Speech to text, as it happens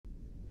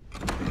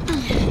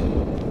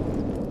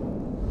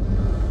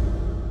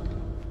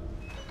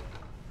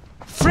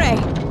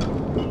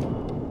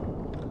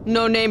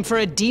No name for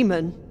a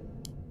demon.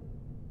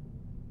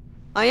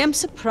 I am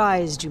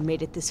surprised you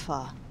made it this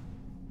far.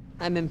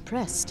 I'm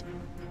impressed.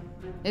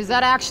 Is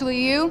that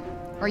actually you?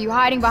 Or are you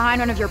hiding behind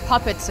one of your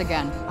puppets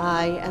again?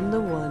 I am the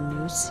one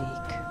you seek.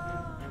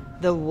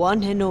 The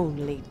one and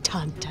only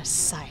Tanta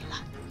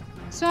Sila.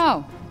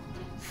 So,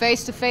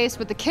 face to face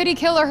with the kitty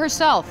killer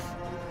herself.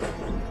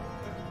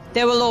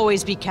 There will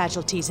always be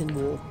casualties in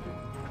war.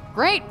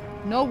 Great.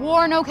 No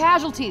war, no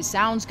casualties.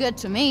 Sounds good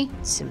to me.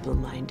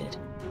 Simple-minded.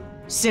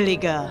 Silly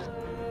girl.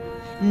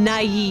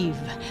 Naive.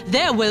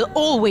 There will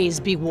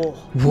always be war.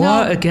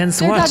 War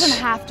against what? There doesn't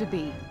have to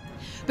be.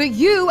 But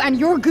you and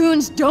your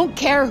goons don't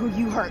care who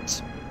you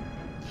hurt.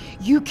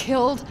 You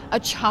killed a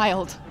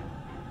child.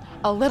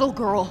 A little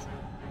girl.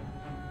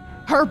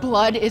 Her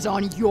blood is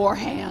on your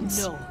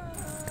hands. No.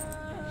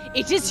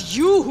 It is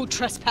you who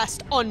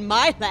trespassed on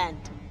my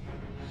land.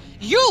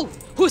 You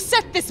who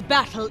set this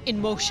battle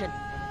in motion.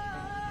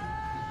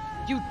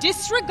 You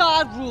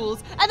disregard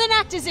rules and then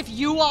act as if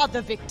you are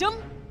the victim?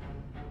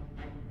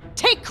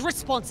 Take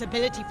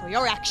responsibility for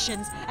your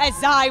actions as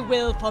I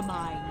will for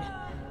mine.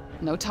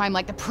 No time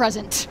like the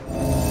present.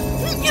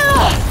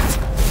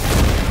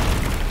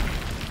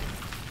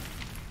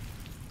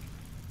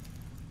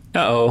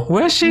 Uh-oh,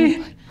 where's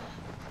she?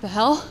 The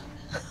hell?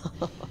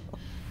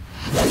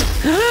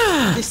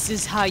 This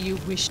is how you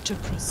wish to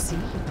proceed.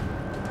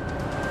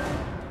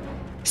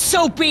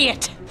 So be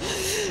it!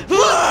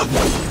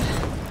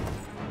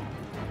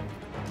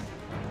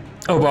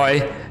 Oh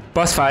boy,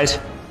 boss fight.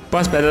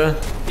 Boss battle.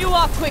 You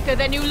are quicker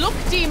than you look,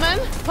 demon.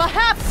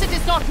 Perhaps it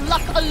is not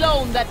luck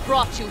alone that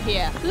brought you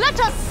here. Let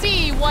us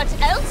see what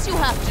else you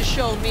have to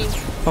show me.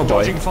 Oh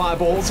boy. Dodging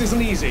fireballs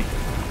isn't easy.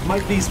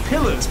 Might these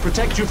pillars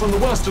protect you from the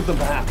worst of them,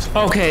 perhaps?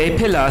 Okay,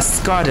 pillars,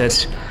 got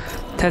it.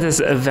 That is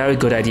a very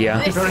good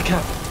idea. Be very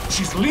careful.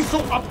 She's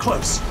lethal up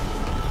close.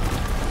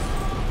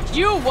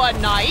 You were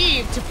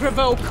naive to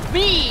provoke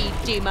me,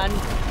 demon.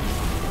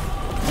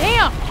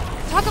 Damn!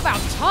 Talk about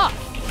tough.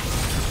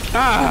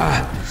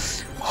 Ah!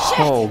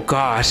 Oh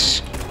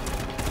gosh.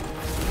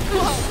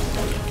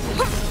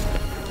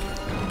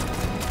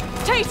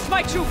 Taste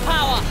my true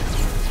power.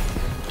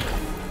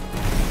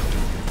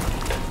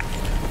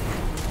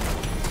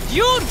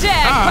 You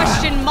dare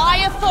question my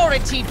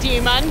authority,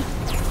 demon?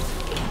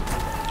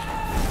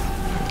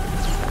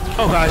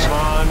 Oh gosh. Come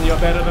on, you're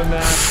better than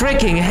that.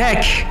 Freaking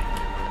heck!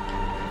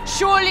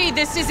 Surely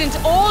this isn't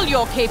all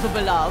you're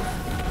capable of.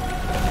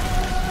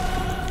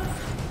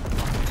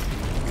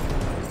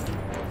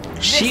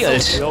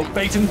 Shield. The old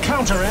bait and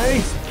counter,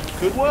 eh?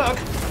 Good work.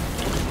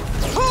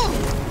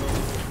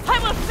 I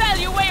will fell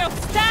you where you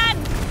stand.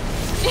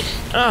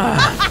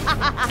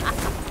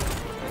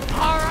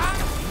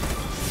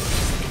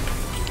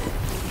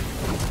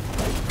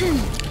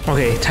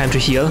 Okay, time to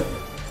heal.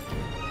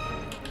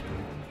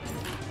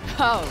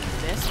 Oh,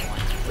 this one.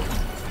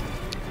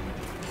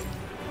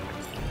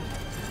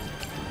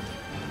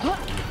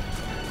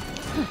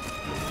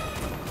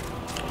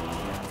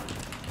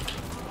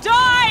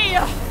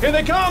 Die! Here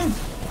they come!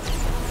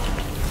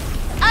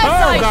 As Oh,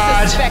 I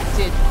God.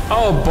 suspected.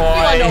 Oh You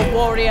are no boy.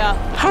 warrior.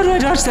 How do I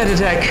dodge that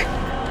attack?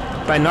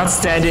 By not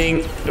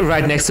standing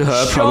right next to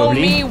her, Show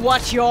probably. me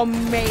what you're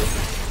made.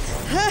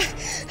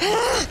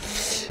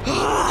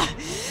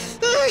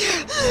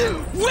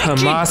 Her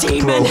Wicked mask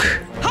demon! broke.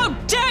 How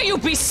dare you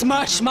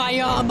besmirch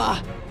my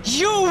armor!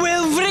 You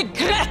will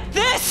regret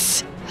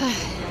this!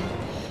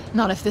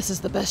 Not if this is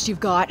the best you've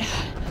got.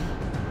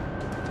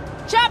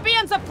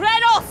 Champions of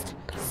Prenost!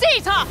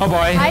 Caesar! Oh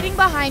boy. Hiding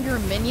behind your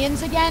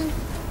minions again?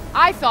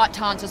 I thought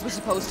Tantas were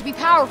supposed to be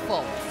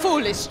powerful.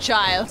 Foolish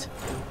child.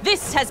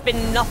 This has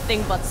been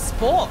nothing but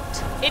sport.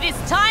 It is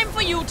time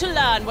for you to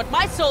learn what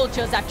my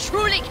soldiers are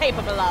truly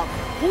capable of.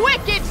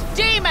 Wicked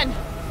demon!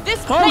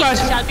 This place God.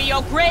 shall be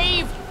your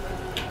grave!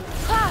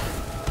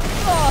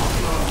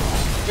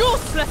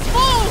 Useless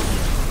fool!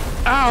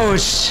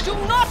 Ouch! Do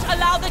not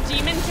allow the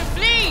demon to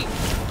flee!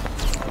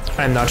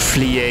 I'm not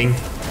fleeing.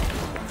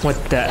 What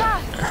the?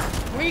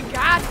 We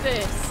got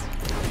this!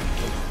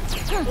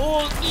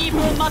 All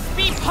evil must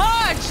be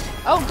purged!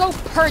 Oh, go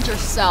purge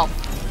yourself.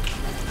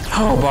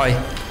 Oh boy.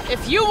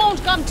 If you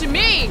won't come to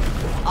me,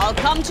 I'll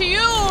come to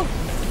you!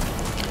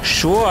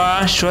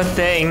 Sure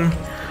thing.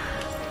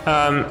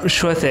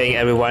 Sure thing,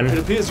 everyone. It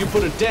appears you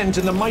put a dent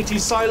in the mighty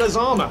Sila's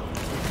armor.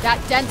 That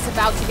dent's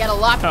about to get a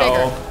lot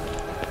bigger.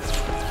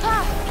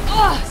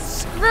 Uh-oh.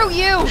 Screw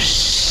you!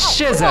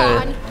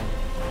 Shizzle.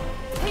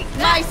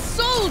 My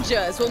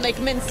soldiers will make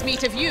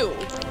mincemeat of you!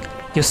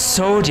 Your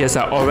soldiers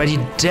are already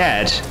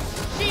dead.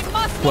 She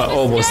must Well, not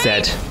almost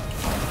escape. dead.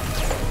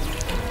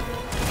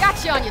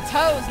 Got you on your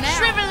toes now.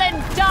 Shrivel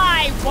and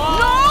die, war!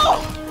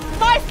 No!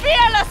 My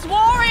fearless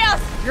warriors!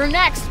 You're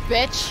next,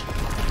 bitch.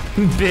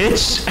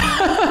 Bitch.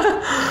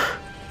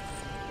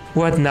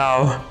 What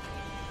now?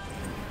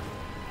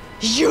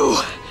 You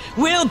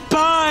will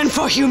burn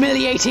for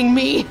humiliating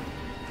me!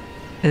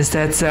 Is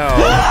that so?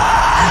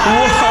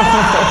 Whoa,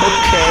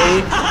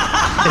 okay.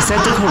 Is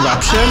that the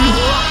corruption?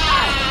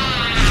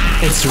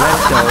 It's red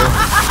though.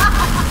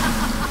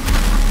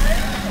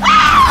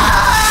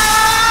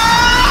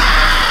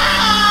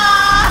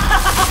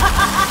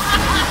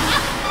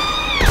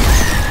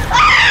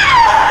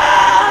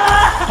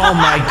 Oh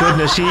my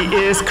goodness, she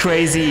is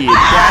crazy.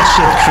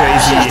 Batshit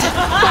crazy.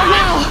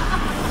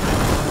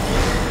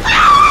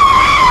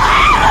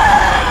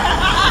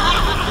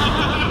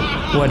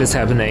 What is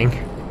happening?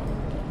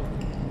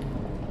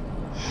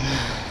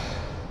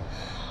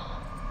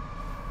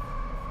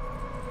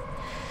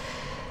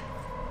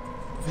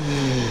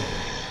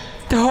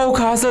 The whole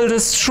castle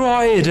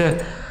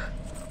destroyed.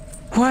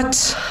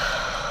 What?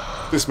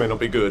 This may not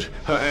be good.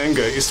 Her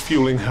anger is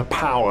fueling her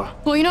power.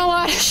 Well, you know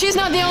what? She's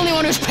not the only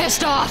one who's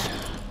pissed off.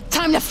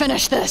 Time to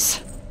finish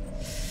this.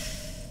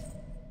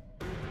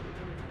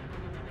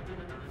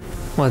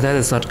 Well, that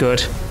is not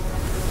good.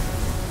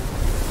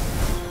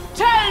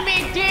 Tell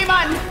me,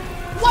 demon,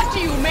 what do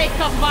you make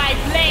of my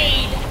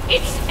blade?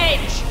 Its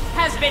edge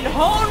has been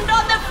honed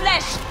on the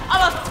flesh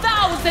of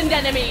 1,000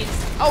 enemies.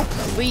 Oh,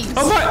 please.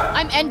 Oh, my.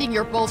 I'm ending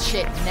your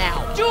bullshit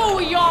now.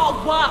 Do your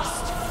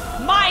worst.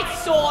 My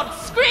sword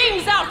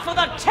screams out for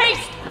the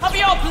taste of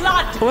your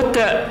blood. What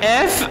the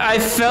F? I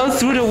fell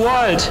through the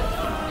wall.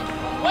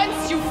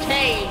 Whence you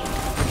came.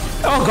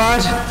 Oh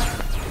god.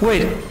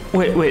 Wait.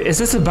 Is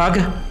this a bug?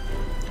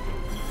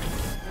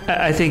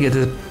 I think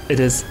it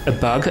is a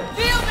bug.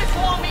 Kneel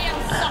before me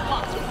and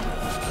suffer.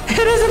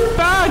 It is a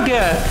bug!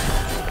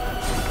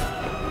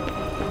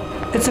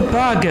 It's a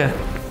bug.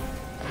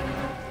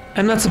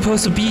 I'm not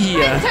supposed to be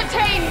here.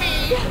 Entertain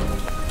me.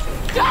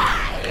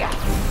 Die.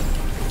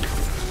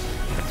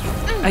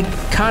 I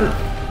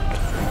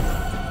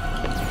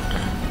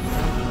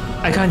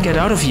can't get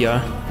out of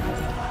here.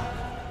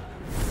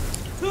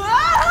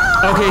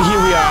 Okay,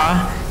 here we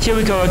are. Here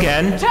we go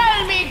again.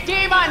 Tell me,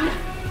 demon,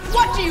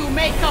 what do you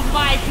make of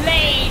my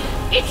blade?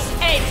 Its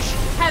edge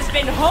has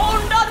been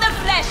honed on the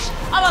flesh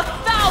of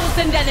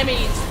 1,000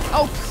 enemies.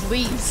 Oh,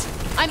 please.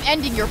 I'm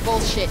ending your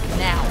bullshit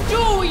now.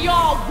 Do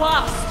your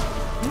worst.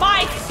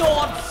 My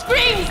sword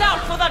screams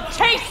out for the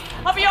taste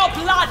of your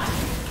blood.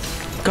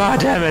 God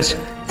damn it.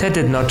 That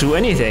did not do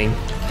anything.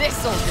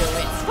 This'll do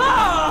it.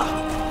 Ah!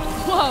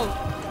 Whoa.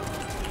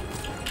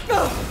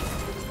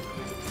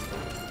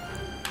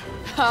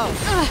 Oh.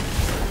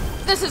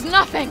 This is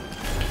nothing.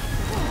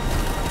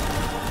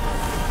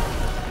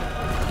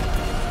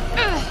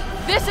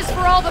 This is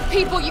for all the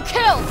people you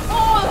killed.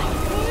 All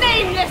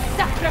nameless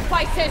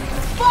sacrifices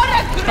for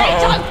a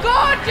greater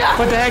good.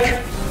 What the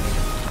heck?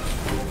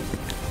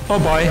 Oh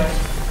boy.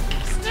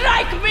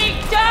 Strike me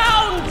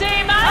down,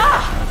 demon.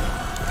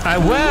 I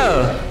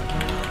will.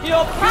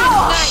 Your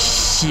power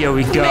Here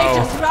we may go.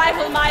 just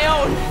rival my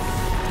own.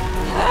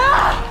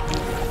 Oh.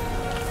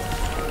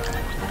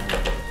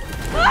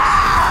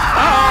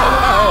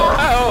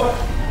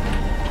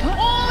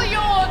 All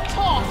your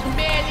talk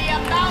merely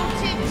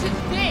amounted to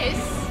this.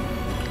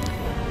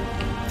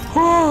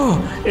 Oh.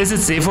 Is it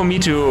safe for me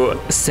to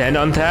stand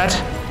on that?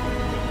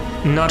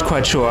 Not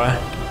quite sure.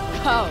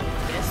 Oh,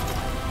 this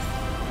one.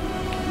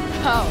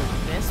 Oh,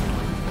 this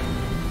one.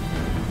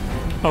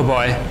 Oh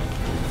boy.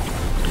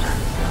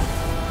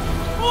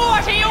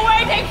 What are you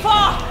waiting for?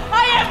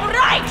 I am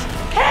right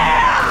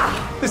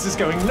here! This is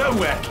going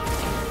nowhere.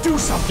 Do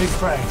something,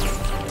 Frey.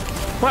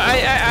 Well,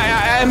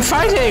 I'm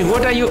fighting.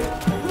 What are you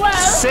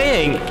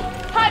saying?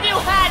 Have you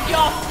had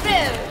your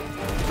fill?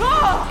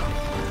 Oh,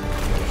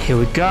 Here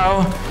we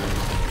go.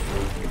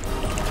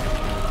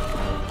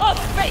 a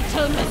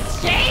fatal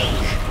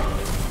mistake!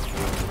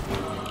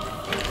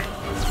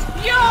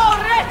 Your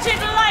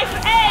wretched life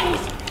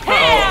ends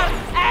here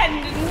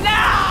and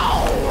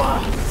now!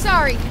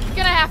 Sorry,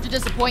 gonna have to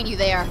disappoint you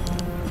there.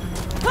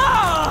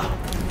 Ah!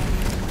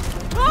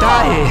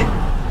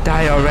 Die.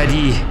 Die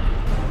already.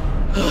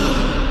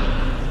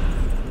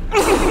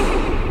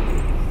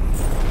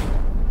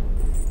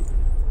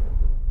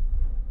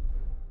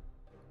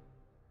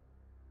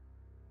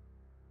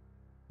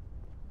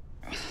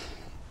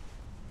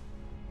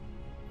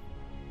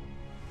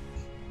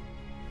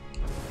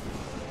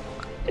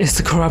 Is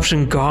the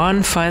corruption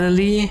gone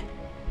finally?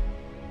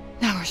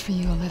 That was for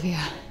you, Olivia.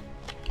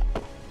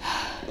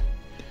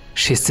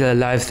 She's still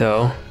alive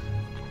though.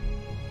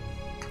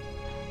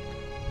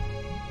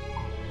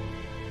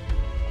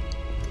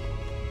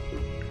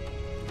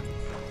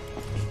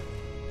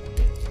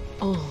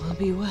 All will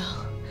be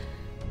well.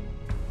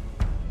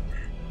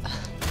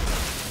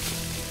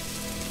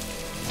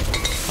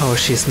 Oh,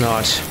 she's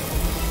not.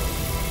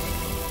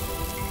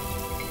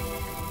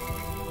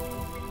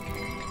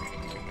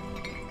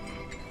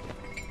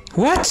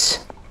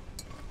 What?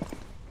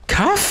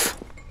 Cuff?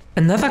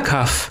 Another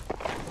cuff.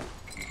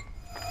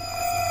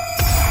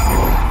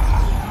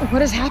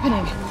 What is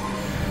happening?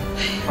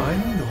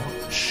 I'm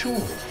not sure.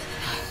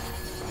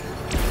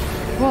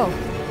 Whoa.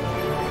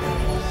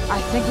 I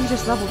think we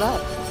just leveled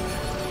up.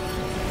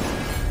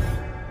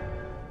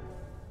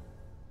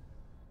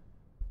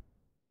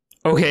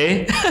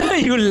 Okay,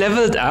 you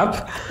leveled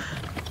up.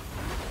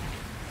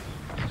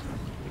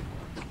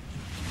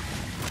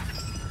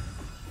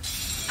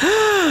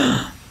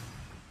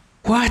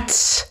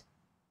 What?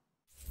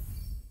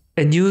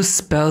 A new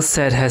spell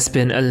set has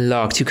been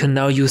unlocked. You can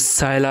now use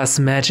Silas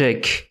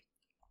magic.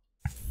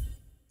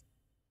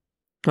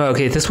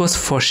 Okay, this was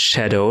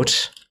foreshadowed.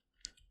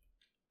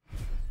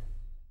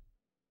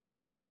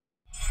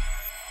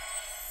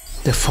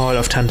 The fall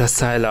of Tanta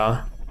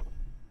Sylar.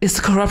 Is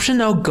the corruption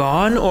now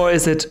gone, or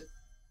is it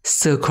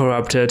still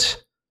corrupted?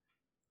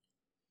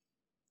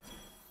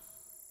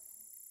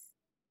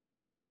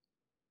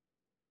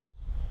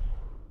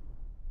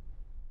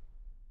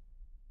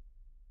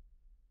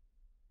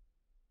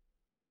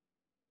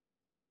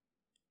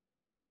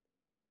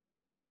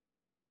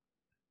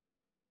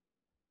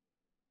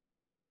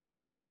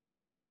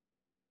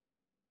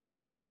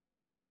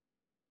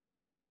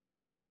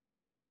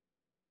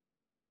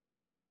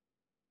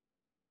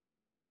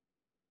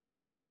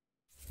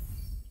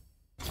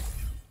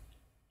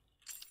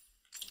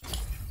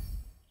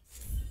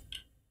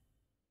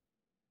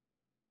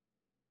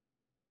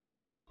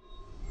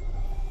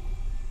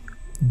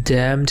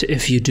 Damned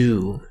if you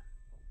do.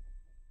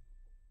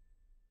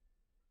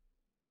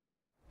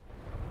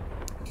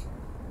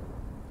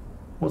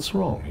 What's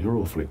wrong? You're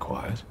awfully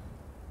quiet.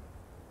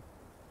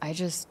 I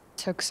just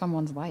took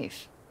someone's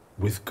life.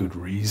 With good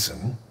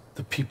reason.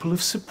 The people of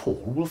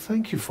Sepul will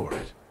thank you for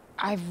it.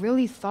 I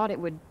really thought it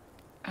would...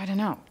 I don't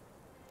know.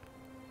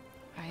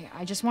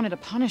 I just wanted to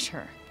punish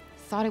her.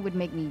 Thought it would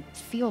make me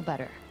feel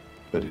better.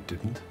 But it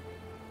didn't.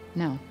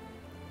 No.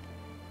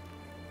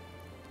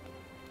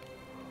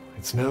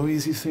 It's no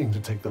easy thing to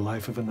take the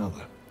life of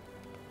another.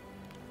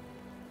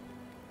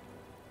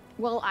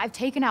 Well, I've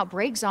taken out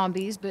break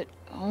zombies, but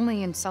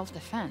only in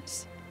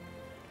self-defense.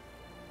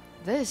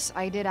 This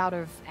I did out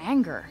of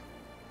anger.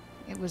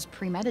 It was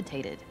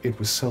premeditated. It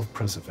was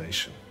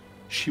self-preservation.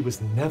 She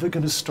was never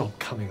going to stop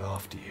coming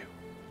after you.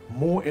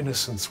 More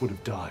innocents would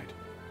have died.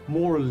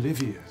 More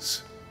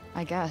Olivias.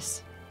 I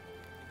guess.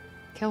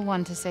 Kill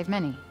one to save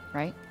many,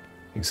 right?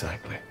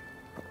 Exactly.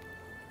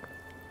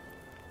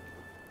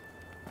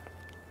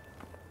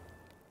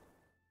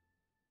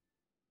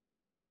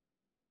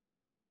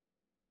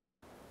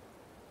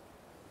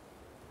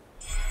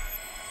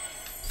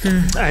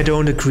 I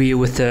don't agree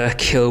with the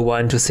kill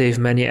one to save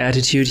many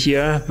attitude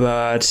here,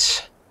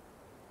 but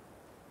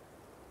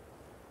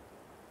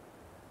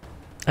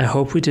I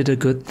hope we did a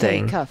good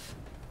thing. Hey, Cuff.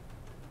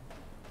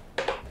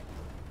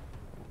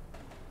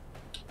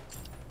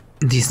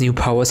 These new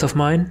powers of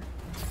mine?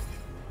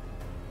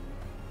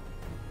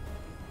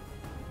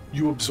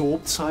 You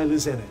absorbed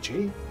Sylar's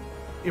energy.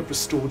 It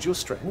restored your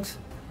strength.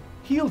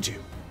 Healed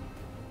you.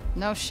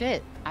 No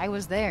shit. I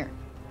was there.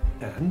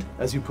 And,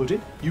 as you put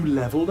it, you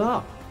leveled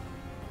up.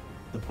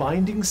 The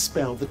binding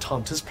spell the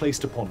Tanta's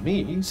placed upon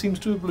me seems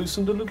to have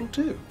loosened a little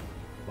too.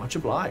 Much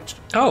obliged.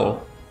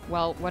 Oh.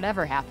 Well,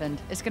 whatever happened,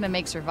 it's gonna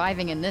make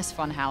surviving in this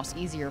funhouse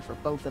easier for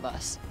both of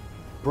us.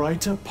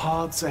 Brighter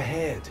paths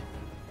ahead.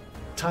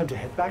 Time to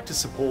head back to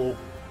Sepul,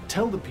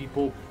 tell the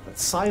people that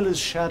Sylar's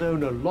shadow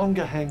no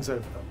longer hangs over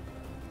them.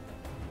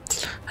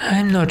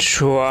 I'm not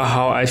sure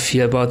how I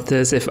feel about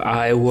this if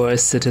I were a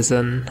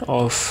citizen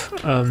of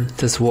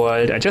this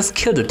world. I just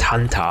killed a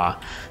Tanta.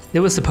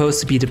 They were supposed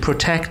to be the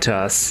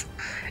protectors.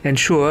 And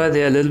sure,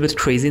 they're a little bit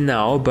crazy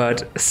now,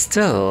 but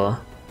still.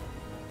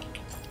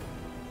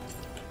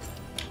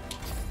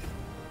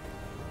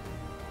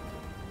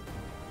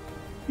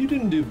 You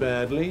didn't do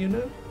badly, you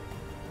know.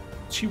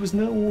 She was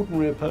no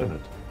ordinary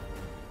opponent.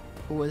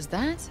 Was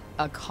that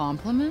a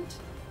compliment?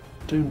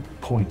 Don't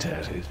point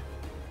at it.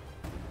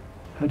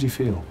 How do you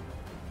feel?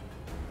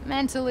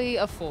 Mentally,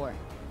 a 4.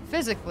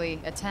 Physically,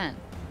 a 10.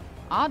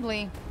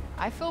 Oddly,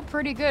 I feel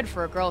pretty good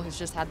for a girl who's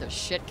just had the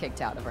shit kicked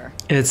out of her.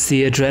 It's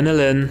the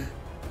adrenaline.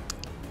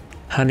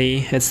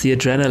 Honey, it's the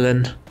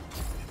adrenaline.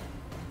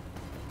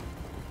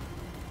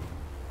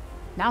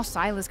 Now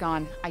Sylar's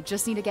gone, I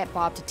just need to get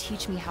Bob to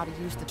teach me how to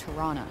use the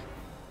Tirana.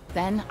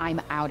 Then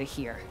I'm out of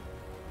here.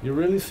 You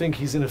really think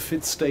he's in a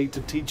fit state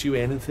to teach you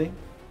anything?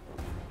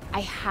 I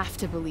have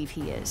to believe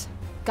he is.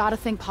 Gotta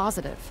think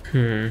positive.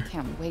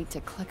 Can't wait to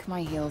click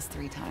my heels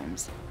 3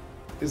 times.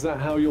 Is that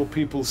how your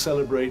people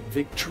celebrate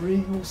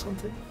victory or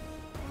something?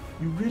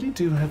 You really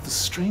do have the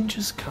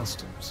strangest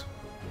customs.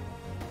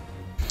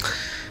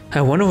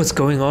 I wonder what's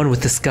going on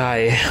with this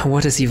guy.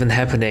 What is even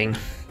happening?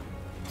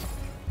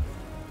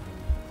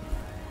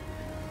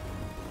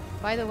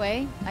 By the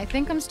way, I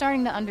think I'm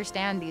starting to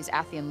understand these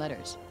Athian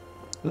letters.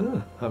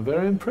 Ah, I'm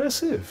very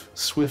impressive.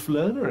 Swift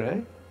learner,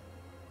 eh?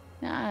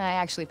 I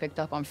actually picked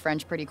up on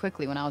French pretty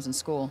quickly when I was in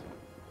school.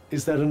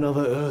 Is that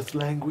another Earth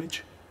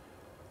language?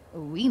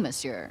 Oui,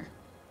 monsieur.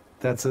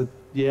 That's a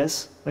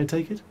yes, I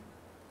take it?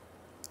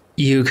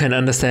 You can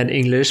understand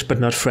English, but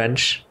not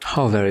French.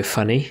 How very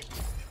funny.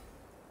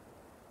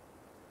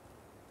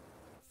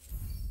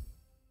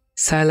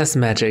 Sylar's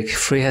magic.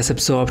 Frey has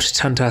absorbed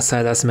Tanta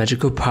Sylar's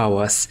magical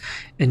powers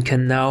and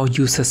can now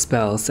use her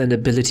spells and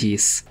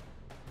abilities.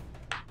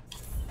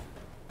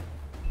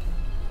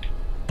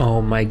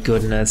 Oh my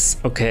goodness,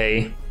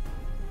 okay.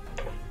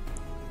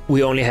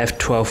 We only have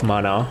 12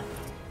 mana,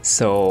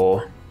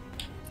 so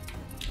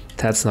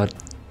that's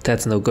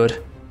no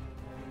good.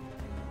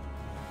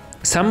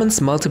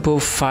 Summons multiple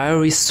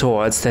fiery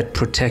swords that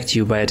protect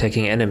you by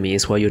attacking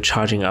enemies while you're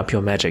charging up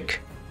your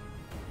magic.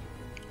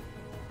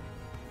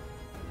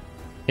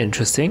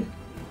 Interesting.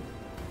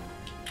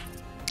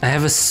 I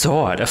have a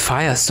sword, a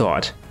fire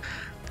sword.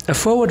 A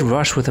forward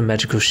rush with a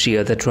magical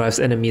shield that drives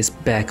enemies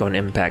back on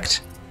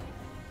impact.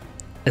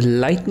 A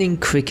lightning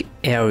quick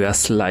area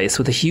slice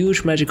with a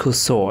huge magical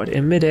sword.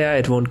 In midair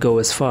it won't go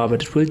as far,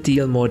 but it will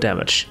deal more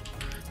damage.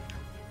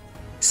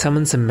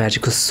 Summons a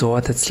magical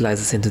sword that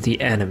slices into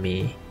the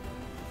enemy.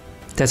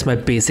 That's my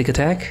basic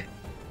attack.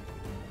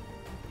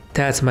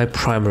 That's my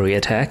primary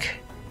attack.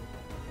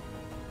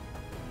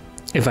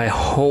 If I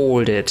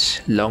hold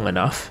it long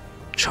enough,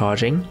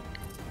 charging.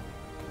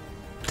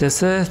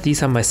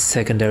 These are my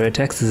secondary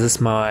attacks. This is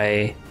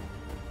my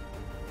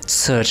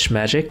search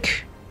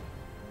magic.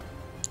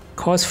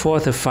 Calls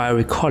forth a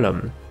fiery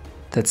column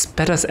that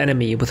spatters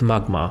enemy with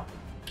magma.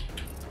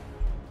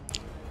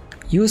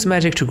 Use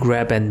magic to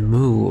grab and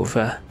move.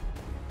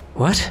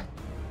 What?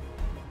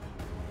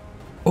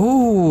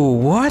 Oh,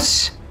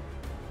 what?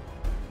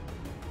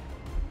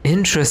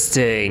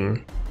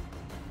 Interesting.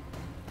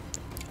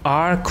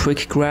 R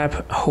quick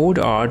grab, hold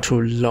R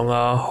to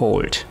longer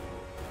hold.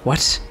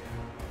 What?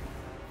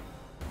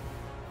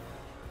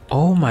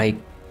 Oh my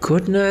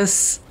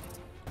goodness.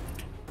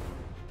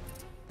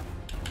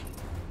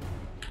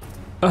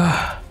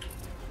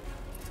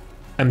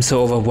 I'm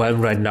so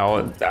overwhelmed right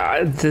now.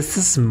 This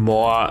is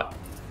more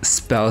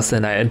spells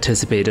than I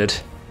anticipated.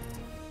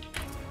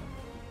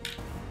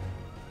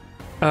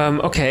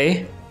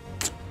 Okay.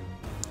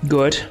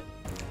 Good.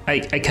 I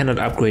cannot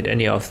upgrade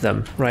any of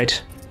them,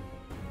 right?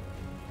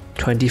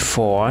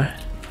 24.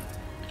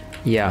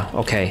 Yeah,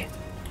 okay.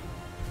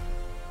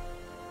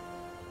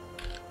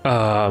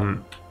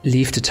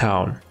 Leave the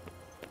town.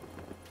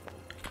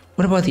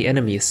 What about the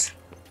enemies?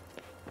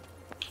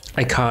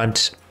 I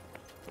can't.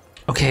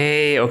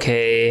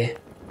 Okay,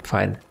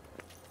 fine.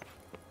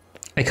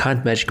 I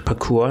can't magic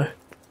parkour.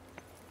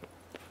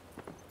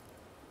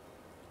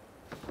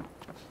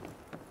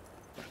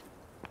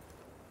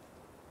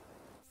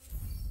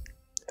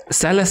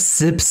 Silas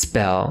Zip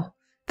spell.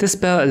 This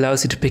spell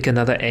allows you to pick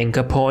another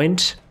anchor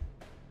point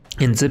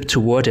and zip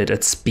toward it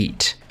at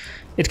speed.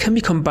 It can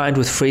be combined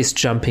with Frey's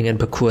jumping and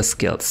parkour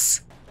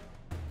skills.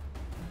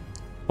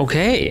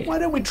 Okay. Why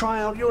don't we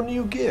try out your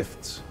new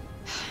gifts?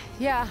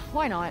 Yeah,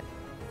 why not?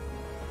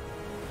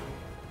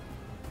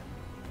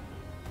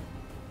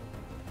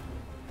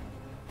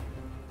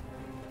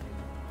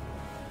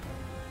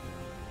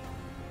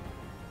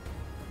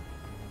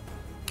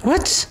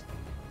 What?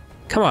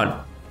 Come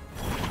on.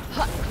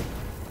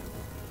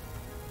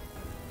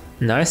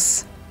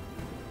 Nice.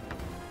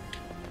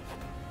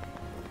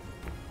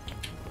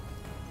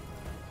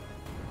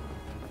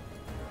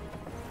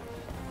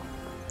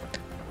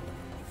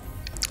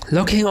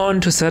 Locking on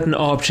to certain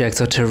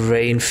objects or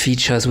terrain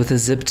features with a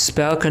zipped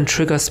spell can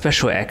trigger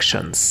special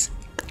actions.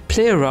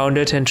 Play around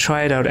it and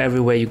try it out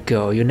everywhere you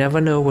go. You never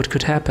know what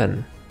could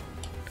happen.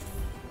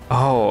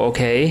 Oh,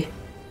 okay.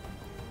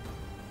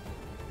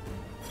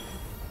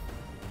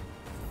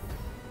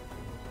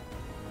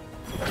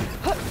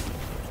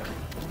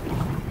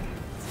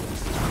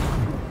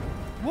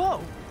 Whoa!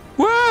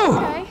 Whoa!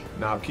 Okay.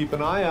 Now keep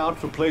an eye out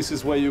for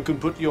places where you can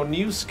put your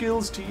new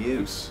skills to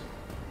use.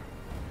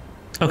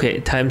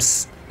 Okay, time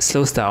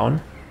slows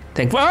down.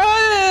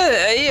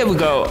 Here we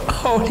go.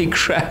 Holy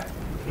crap.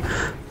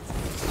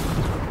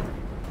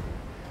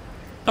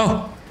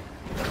 Oh.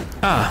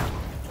 Ah.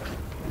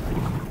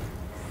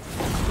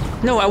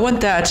 No, I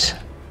want that.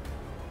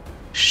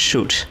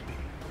 Shoot.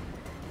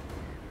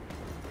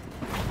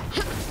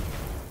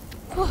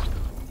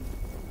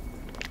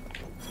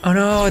 Oh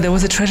no, there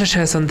was a treasure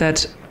chest on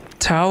that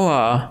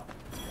tower.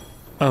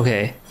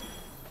 Okay.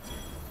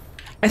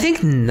 I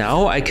think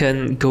now I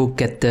can go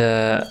get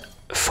the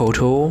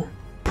photo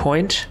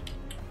point,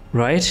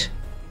 right?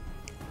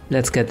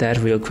 Let's get that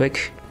real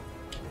quick.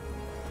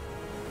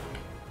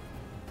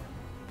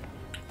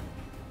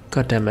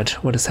 God damn it,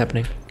 what is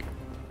happening?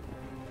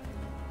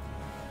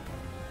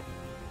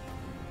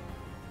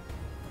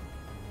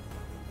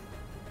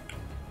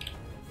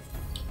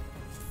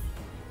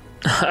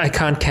 I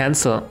can't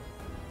cancel.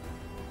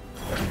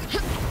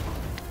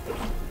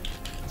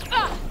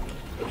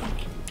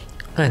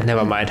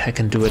 Never mind, I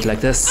can do it like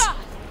this.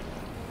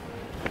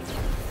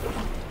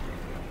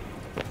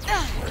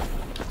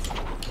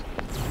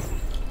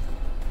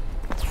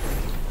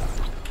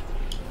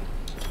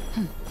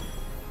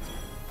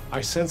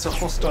 I sense a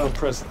hostile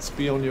presence.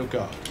 Be on your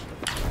guard.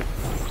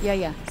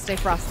 Yeah, stay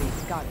frosty.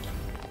 Got it.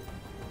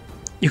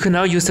 You can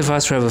now use the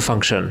fast travel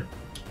function.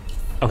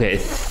 Okay,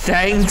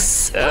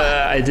 thanks.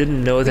 I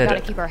didn't know We that.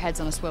 gotta keep our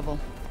heads on a swivel.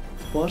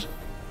 What?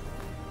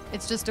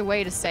 It's just a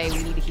way to say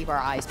we need to keep our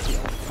eyes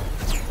peeled.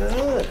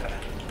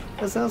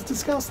 That sounds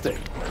disgusting.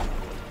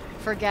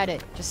 Forget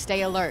it. Just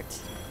stay alert.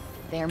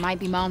 There might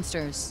be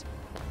monsters.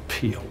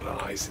 Peeled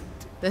eyes.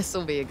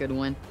 This'll be a good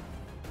one.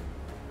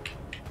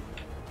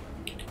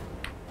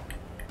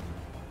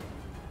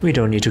 We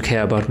don't need to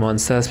care about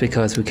monsters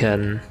because we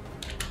can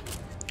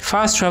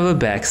fast travel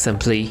back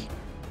simply.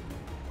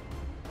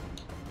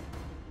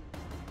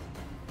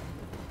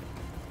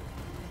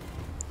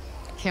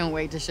 Can't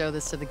wait to show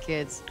this to the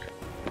kids.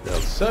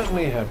 They'll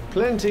certainly have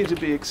plenty to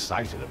be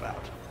excited about.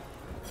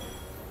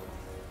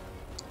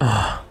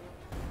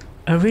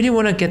 I really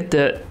want to get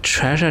the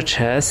treasure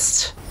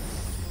chest.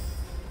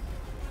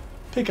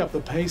 Pick up the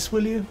pace,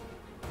 will you?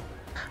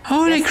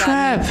 Holy Guess that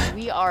crap!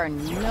 means we are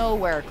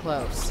nowhere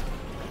close.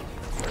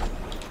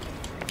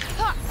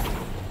 Ha!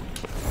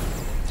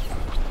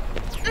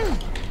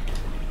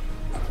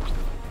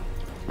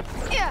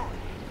 Yeah.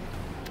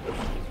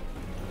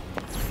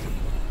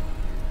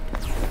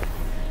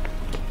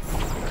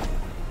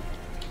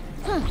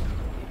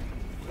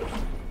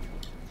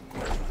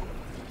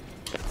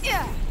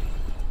 Yeah.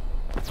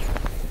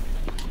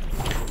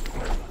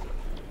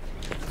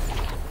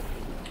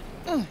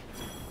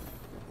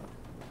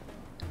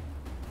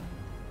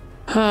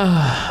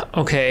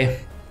 Okay.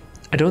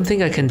 I don't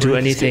think I can do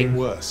It's getting anything.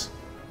 worse.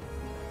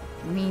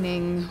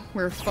 Meaning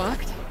we're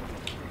fucked?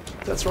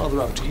 That's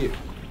rather up to you.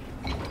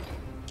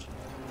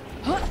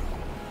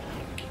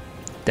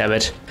 Damn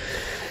it.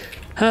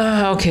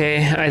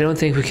 Okay, I don't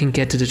think we can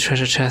get to the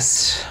treasure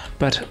chest,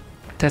 but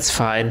that's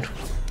fine.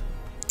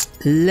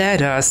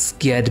 Let us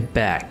get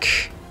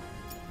back.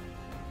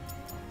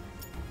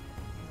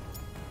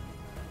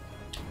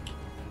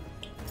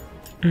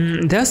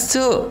 There's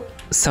still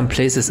some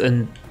places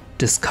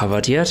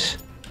undiscovered yet.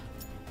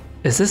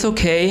 Is this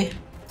okay?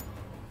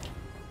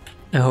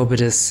 I hope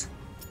it is.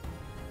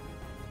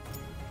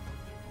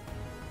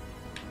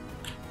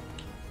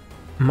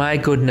 My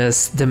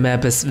goodness, the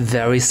map is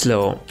very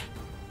slow.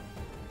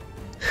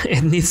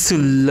 It needs to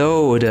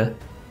load.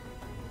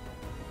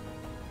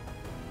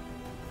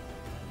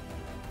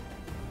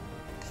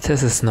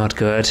 This is not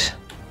good.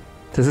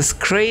 This is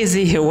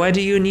crazy. Why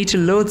do you need to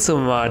load so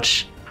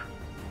much?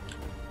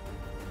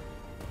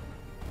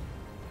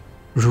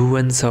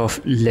 Ruins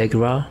of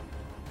Legra.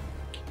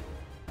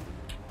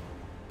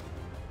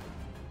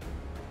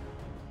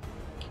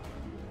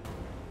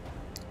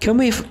 Can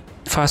we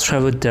fast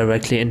travel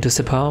directly into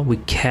Sepal? We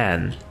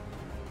can.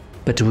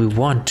 But do we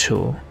want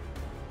to?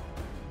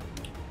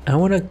 I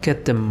want to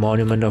get the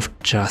Monument of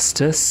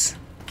Justice.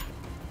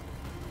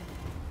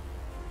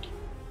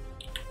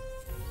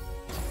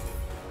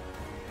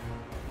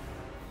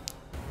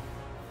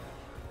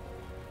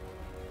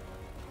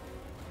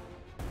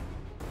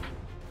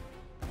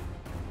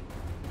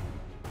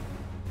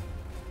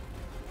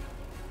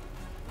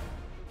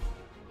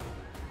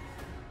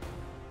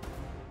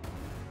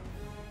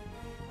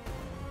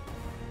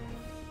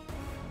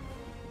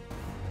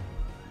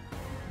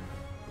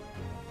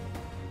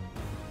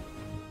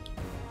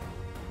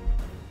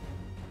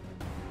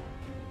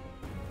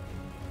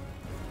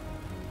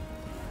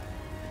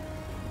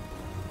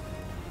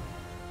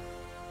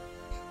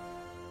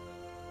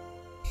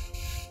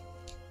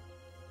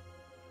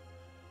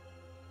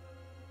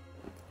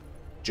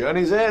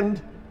 Journey's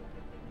end.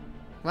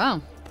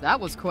 Wow, that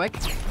was quick.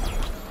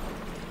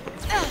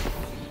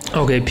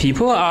 Okay,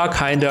 people are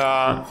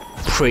kinda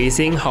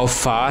praising how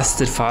fast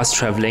the fast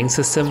traveling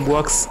system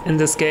works in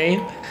this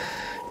game.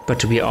 But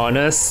to be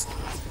honest,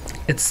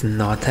 it's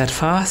not that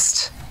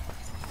fast.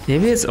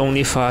 Maybe it's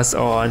only fast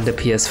on the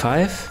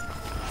PS5.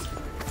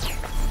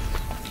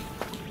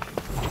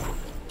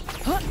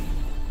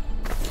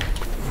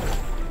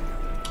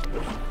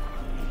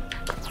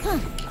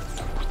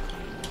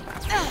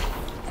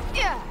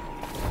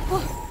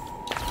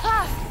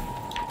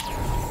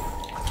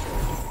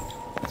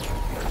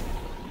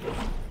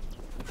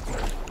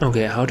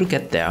 Okay, how to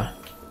get there?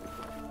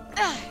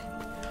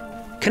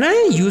 Can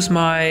I use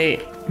my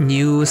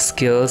new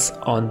skills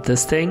on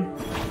this thing?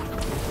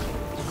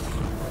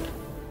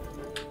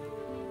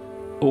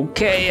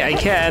 Okay, I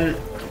can.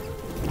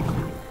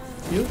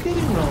 You're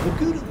getting rather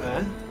good at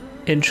that.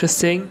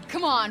 Interesting.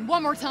 Come on,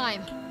 one more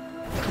time.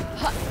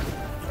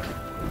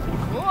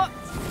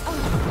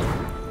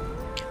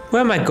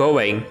 Where am I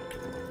going?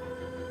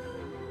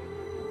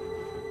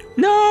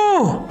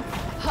 No!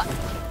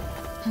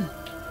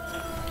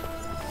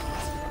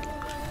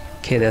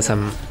 Okay, there's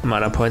some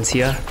mana points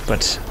here,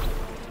 but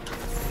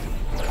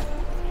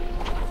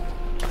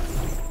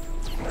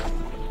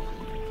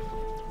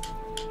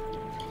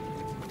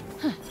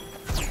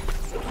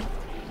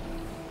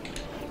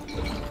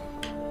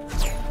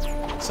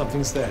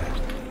Something's there.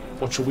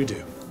 What shall we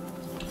do?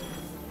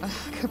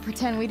 Could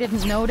pretend we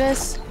didn't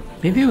notice.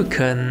 maybe we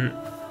can...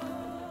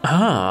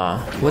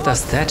 Ah, what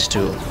does that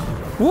do?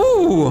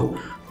 Woo!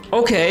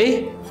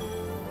 Okay.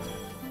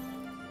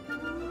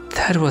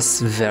 That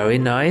was very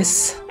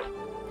nice.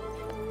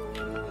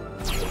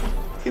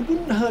 It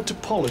wouldn't hurt to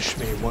polish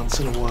me once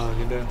in a while,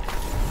 you know.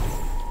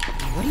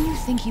 What do you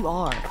think you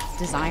are?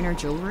 Designer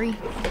jewelry?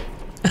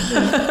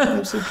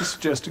 I'm simply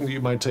suggesting that you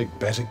might take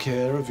better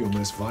care of your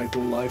most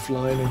vital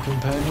lifeline and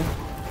companion.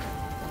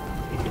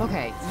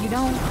 Okay, you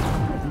don't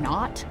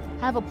not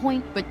have a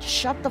point, but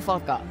shut the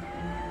fuck up.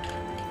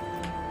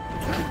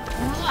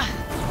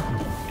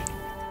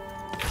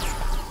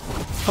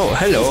 Oh,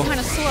 hello. Kind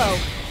of slow.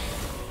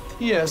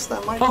 Yes,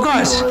 that might Oh, be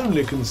God. your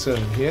only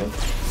concern here.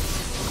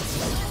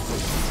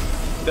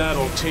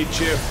 That'll teach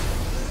you.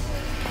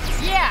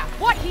 Yeah,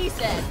 what he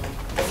said.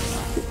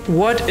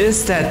 What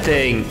is that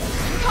thing?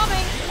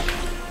 Coming.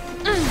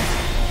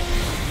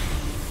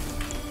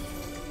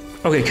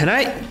 Okay, can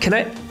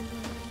I...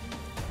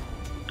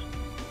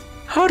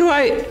 How do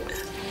I...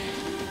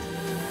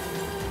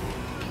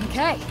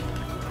 Okay.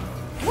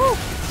 Woo!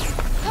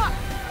 Ha!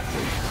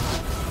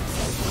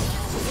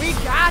 We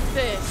got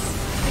this!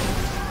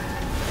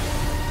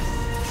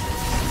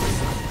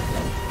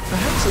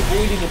 Perhaps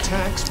avoiding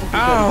attacks will be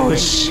better Ouch. when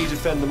you need to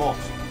fend them off.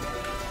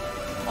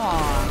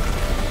 Aw.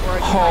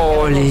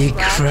 Holy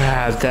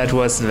crap, that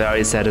was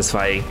very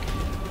satisfying.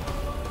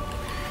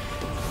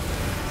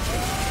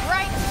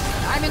 Right,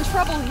 I'm in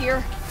trouble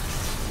here.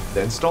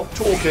 Then stop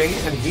talking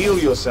and heal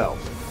yourself.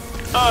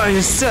 Oh,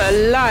 you're still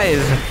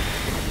alive!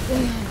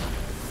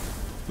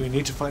 We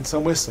need to find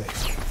somewhere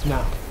safe.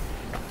 Now.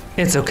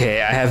 It's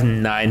okay, I have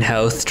 9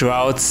 health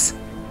droughts.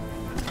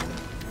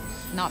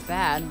 Not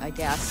bad, I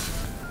guess.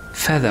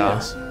 Feather.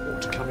 Yes.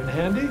 Want to come in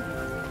handy?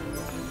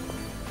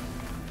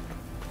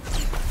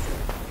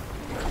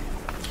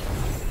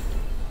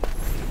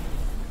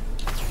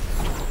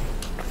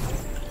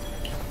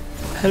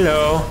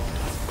 Hello.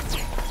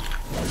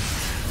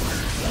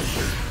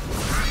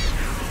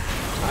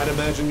 I'd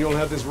imagine you'll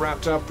have this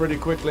wrapped up pretty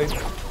quickly.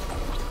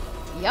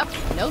 Yep,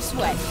 no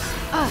sweat.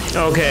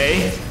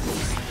 Okay.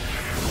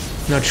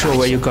 Not sure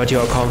where you got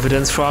your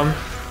confidence from.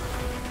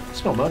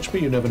 It's not much,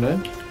 but you never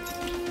know.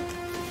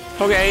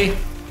 Okay.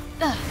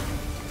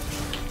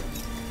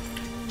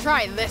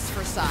 Try this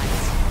for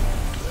size.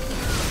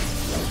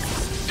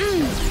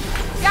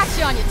 Got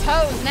you on your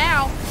toes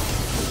now.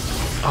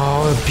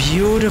 Oh,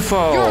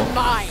 beautiful. You're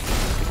mine.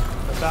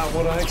 About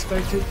what I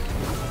expected.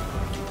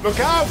 Look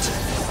out!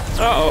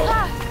 Uh-oh.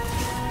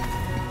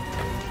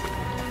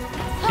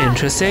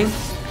 Interesting.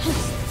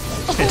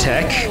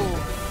 Attack.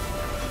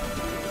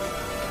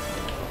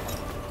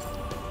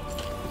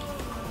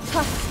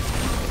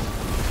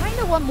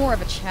 Kinda want more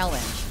of a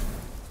challenge.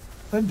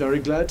 I'm very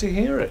glad to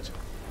hear it.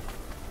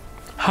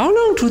 How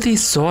long do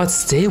these swords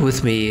stay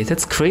with me?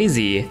 That's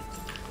crazy.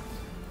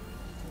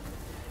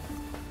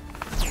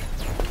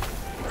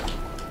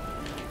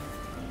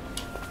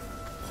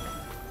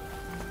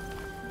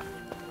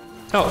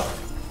 Oh.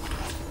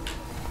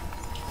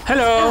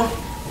 Hello.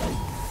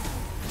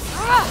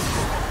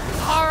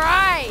 All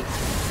right.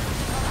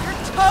 You're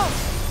toast.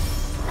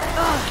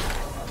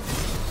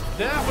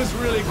 That was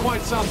really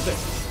quite something.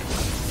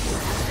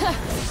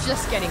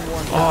 Just getting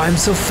warmed up. Oh, I'm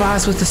so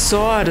fast with the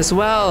sword as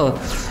well.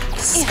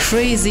 This is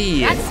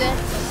crazy. That's it.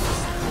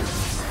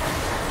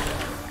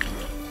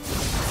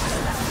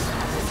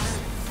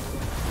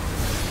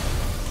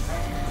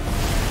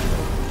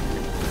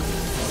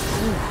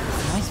 Ooh,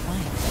 nice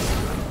fight.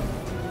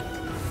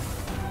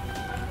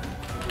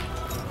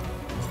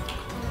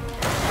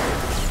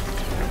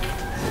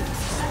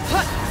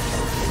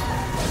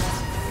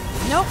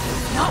 Nope,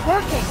 not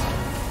working.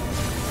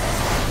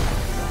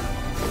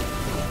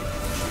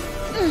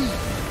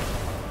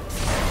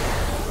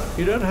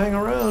 You don't hang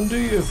around, do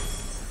you?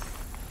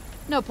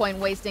 No point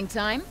wasting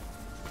time.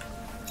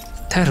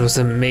 That was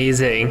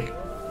amazing.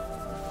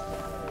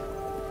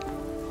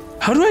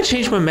 How do I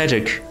change my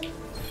magic?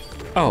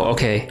 Oh,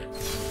 okay.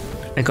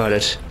 I got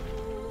it.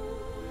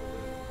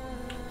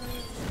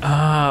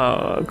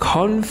 Ah,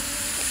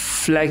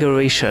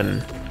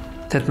 conflagration.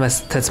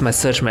 That's my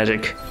search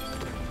magic.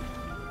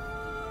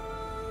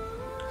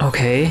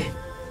 Okay,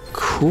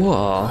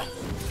 cool.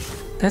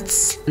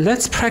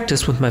 Let's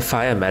practice with my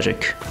fire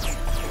magic.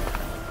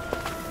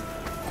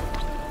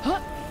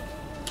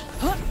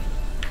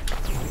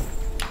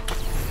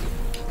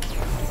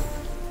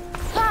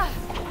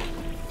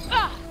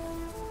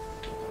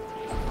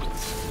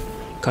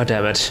 God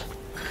damn it.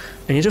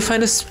 I need to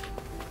find a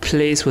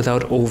place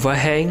without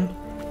overhang.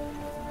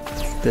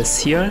 This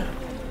here.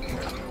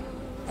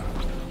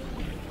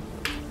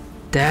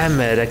 Damn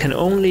it, I can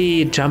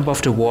only jump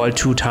off the wall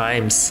 2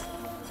 times.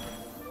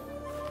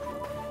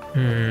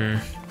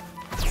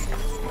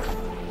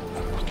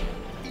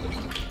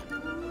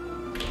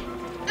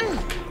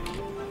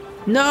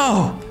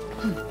 No!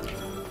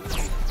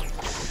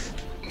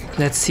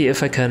 Let's see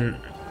if I can...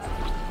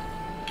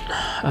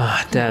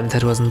 Ah, damn,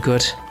 that wasn't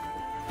good.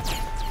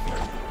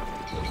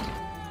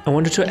 I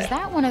wanted to... Is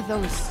that one of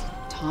those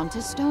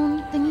Tanta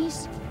stone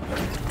thingies?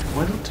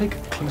 Why not take a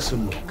closer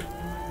look?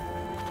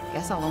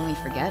 Guess I'll only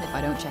forget if I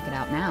don't check it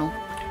out now.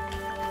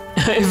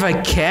 If I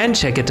can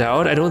check it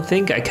out, I don't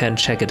think I can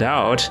check it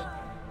out.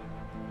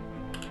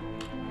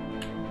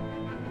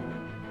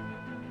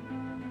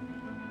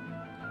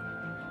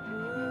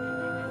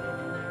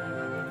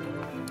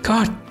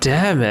 God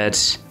damn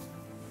it.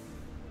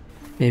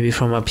 Maybe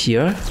from up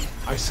here?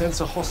 I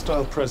sense a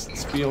hostile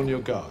presence. Be on your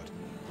guard.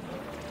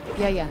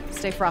 Yeah,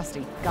 stay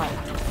frosty. Got it.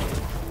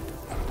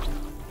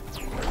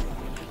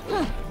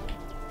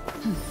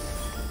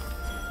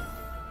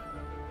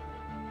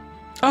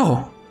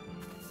 Oh,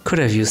 could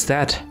have used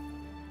that.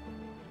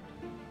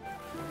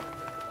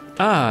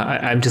 Ah,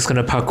 I'm just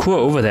gonna parkour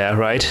over there,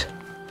 right?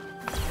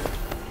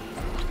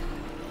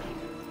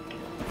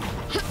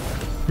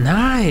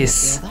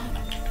 Nice! Feel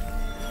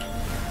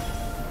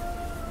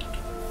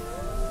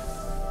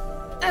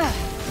that?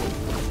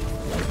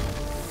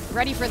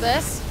 Ready for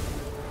this?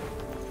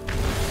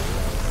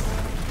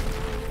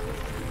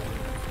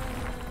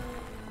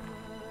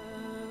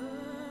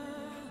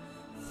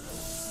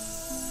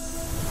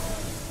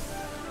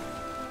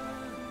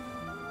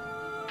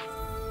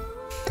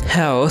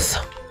 Health.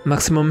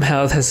 Maximum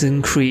health has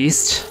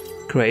increased.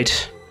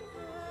 Great.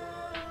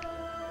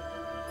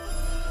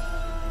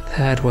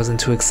 That wasn't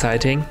too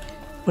exciting.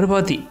 What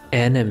about the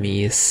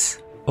enemies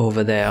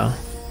over there?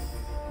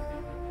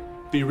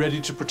 Be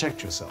ready to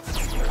protect yourself.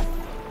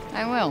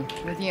 I will,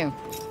 with you.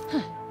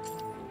 Huh.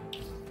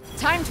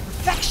 Time to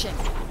perfection!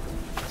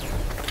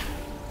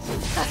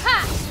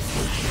 Ha-ha!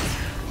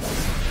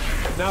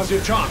 Now's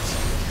your chance.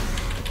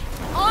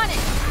 On it!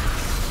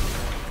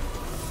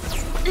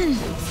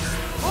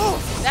 Oh,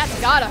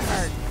 that's gotta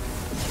hurt.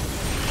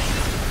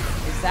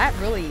 Is that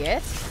really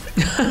it?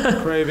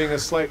 Craving a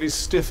slightly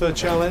stiffer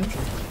challenge?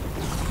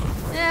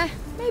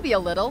 Maybe a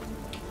little.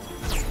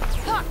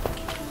 Ha!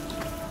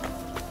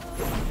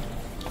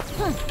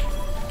 Huh.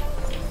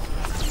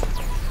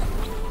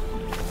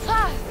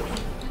 Ha!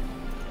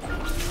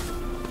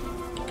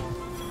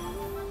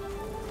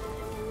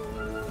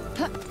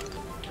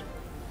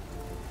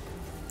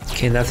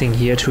 Okay, nothing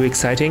here too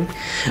exciting.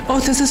 Oh,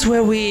 this is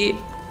where we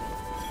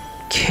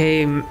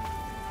came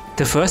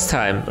the first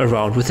time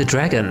around with the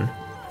dragon.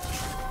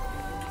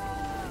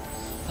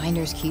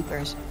 Finders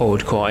keepers.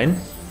 Old coin.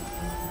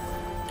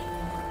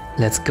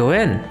 Let's go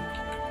in.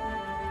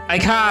 I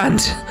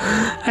can't!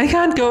 I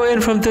can't go in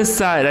from this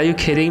side. Are you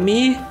kidding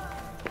me?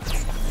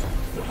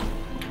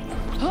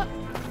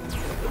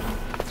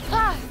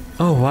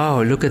 Oh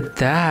wow, look at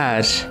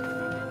that.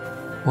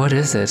 What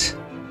is it?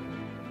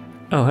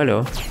 Oh,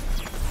 hello.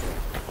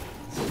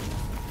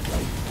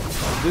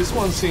 This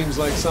one seems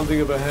like something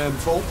of a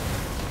handful.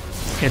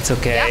 It's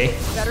okay.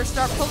 Yep, better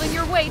start pulling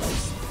your weight.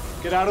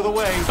 Get out of the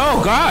way.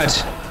 Oh god!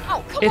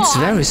 Oh, come It's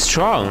on. very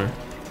strong.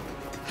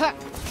 Ha.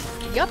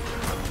 Yup.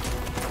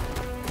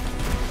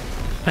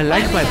 I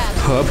like my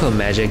purple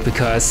magic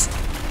because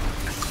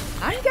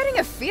I'm getting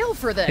a feel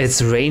for this.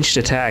 its ranged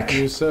attack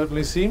You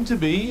certainly seem to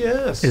be,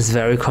 yes. is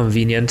very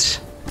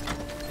convenient.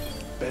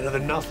 Better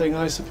than nothing,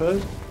 I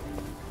suppose.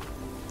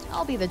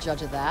 I'll be the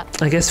judge of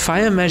that. I guess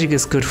fire magic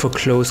is good for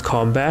close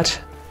combat.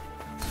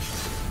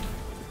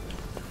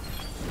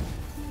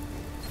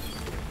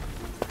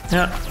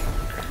 Yeah.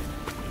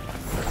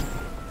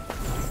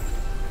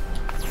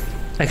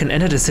 I can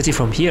enter the city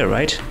from here,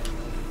 right?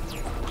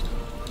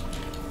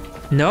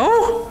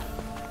 No?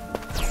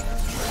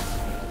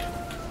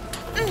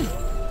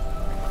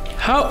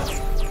 How?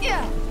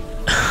 Yeah.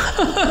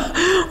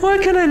 Why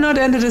can I not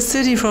enter the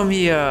city from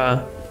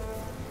here?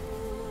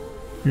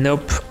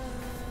 Nope.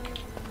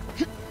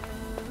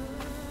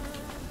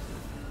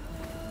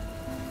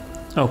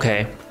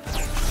 Okay.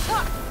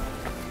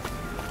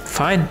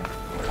 Fine.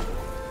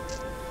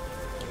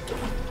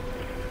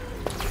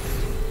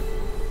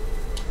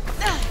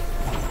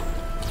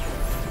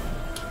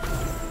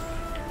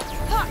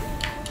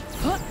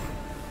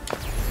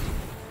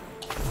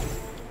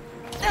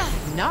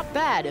 Not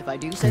bad if I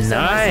do say so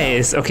myself.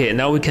 Nice. Okay,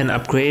 now we can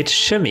upgrade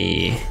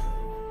Shimmy.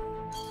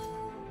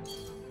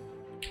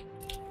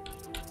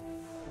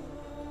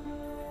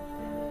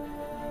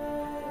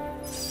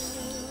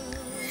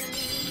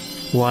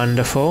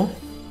 Wonderful.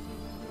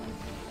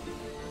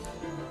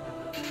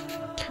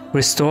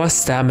 Restore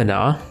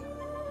stamina.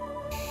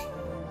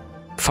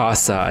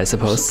 Faster, I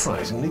suppose.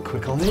 Surprisingly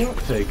quick on the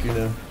uptake, you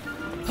know.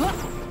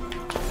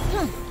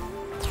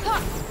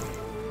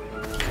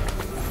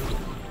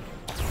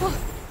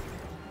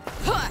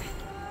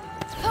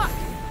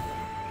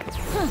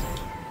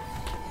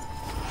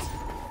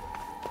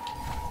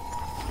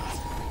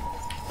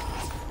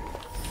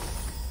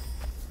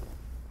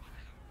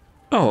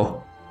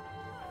 Oh.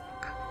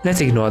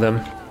 Let's ignore them.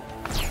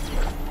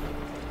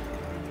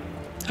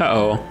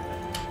 Uh-oh.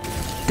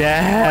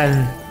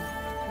 Damn.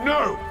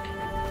 No!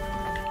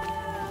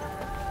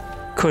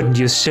 Couldn't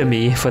use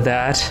Shimmy for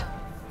that.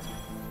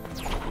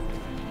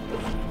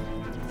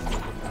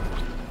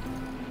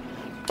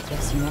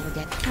 Guess you never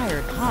get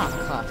tired, huh,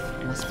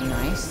 Cuff? Must be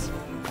nice.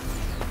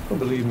 Well,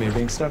 believe me,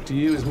 being stuck to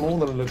you is more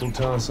than a little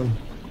tiresome.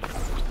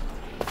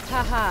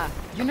 Haha,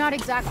 you're not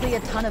exactly a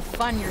ton of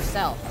fun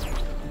yourself.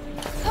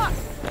 Ha!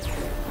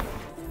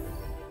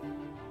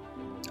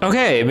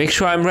 Okay, make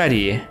sure I'm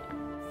ready.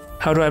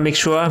 How do I make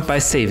sure? By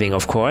saving,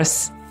 of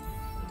course.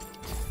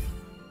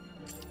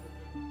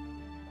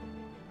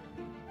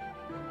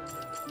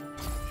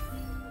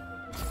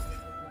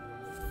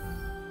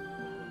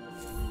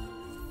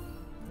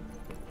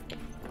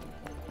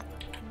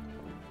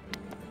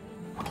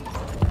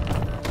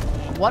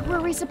 What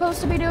were we supposed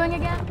to be doing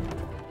again?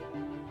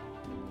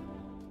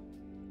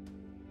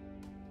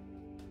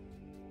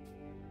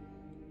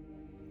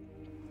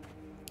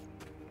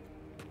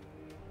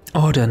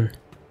 Auden.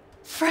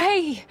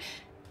 Frey!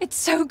 It's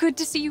so good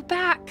to see you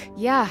back.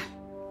 Yeah,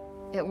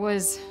 it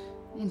was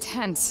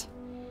intense.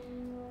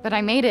 But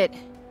I made it.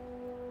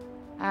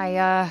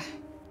 I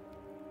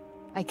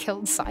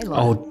killed Silo.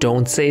 Oh,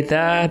 don't say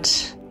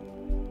that.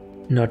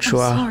 Not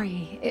sure. I'm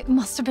sorry, it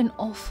must have been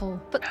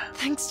awful. But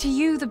thanks to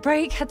you, the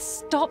break had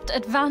stopped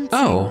advancing.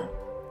 Oh.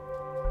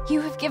 You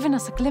have given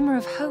us a glimmer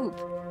of hope.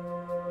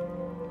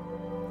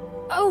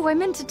 Oh, I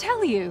meant to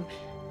tell you.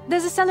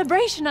 There's a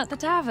celebration at the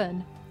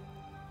tavern.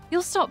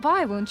 You'll stop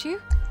by, won't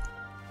you?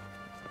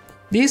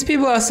 These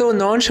people are so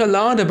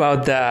nonchalant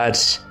about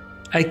that.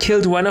 I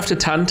killed one of the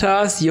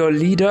Tantas, your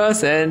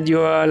leaders, and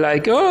you're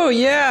like, oh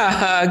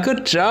yeah,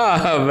 good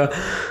job.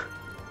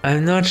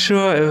 I'm not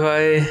sure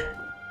if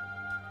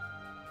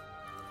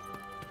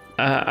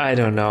I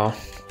don't know.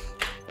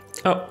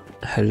 Oh,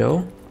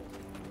 hello?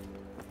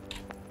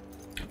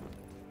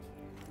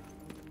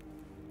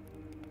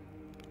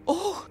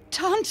 Oh,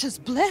 Tanta's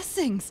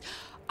blessings!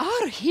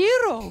 Our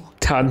hero!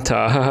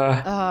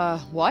 Tanta.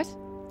 What?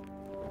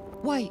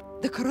 Why,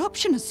 the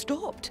corruption has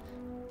stopped.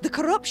 The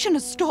corruption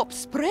has stopped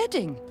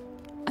spreading.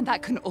 And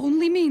that can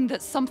only mean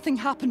that something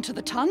happened to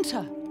the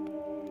Tanta.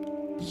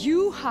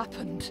 You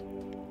happened.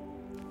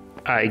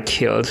 I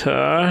killed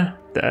her.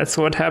 That's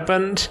what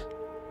happened.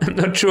 I'm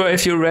not sure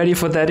if you're ready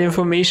for that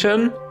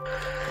information.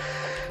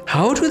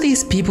 How do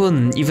these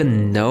people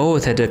even know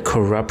that the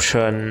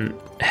corruption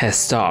has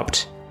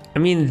stopped? I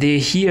mean, they're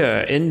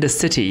here in the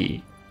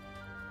city.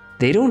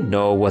 They don't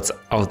know what's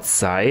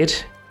outside,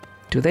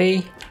 do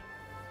they?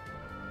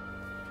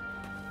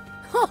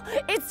 Oh,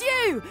 it's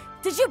you!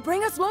 Did you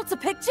bring us lots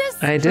of pictures?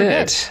 I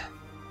did.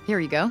 Here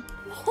you go.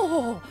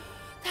 Oh,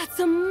 that's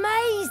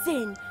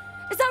amazing!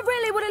 Is that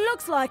really what it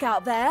looks like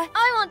out there?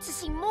 I want to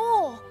see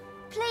more.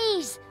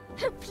 Please.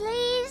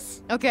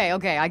 Please.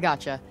 Okay, I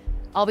gotcha.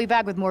 I'll be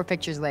back with more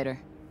pictures later.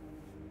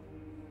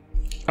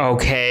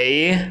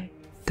 Okay.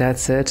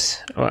 That's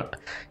it.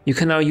 You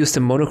can now use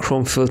the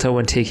monochrome filter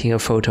when taking a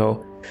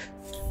photo.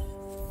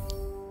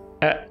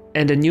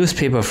 And a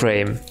newspaper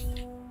frame.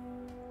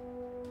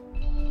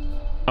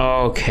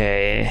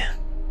 Okay.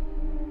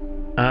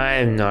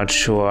 I'm not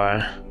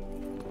sure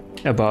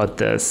about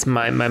this.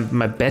 My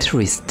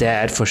battery's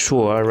dead for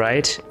sure,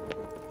 right?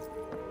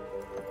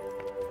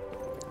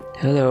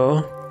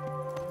 Hello?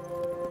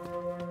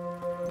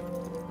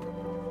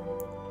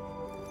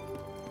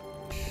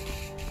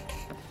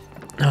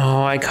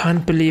 Oh, I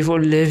can't believe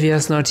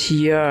Olivia's not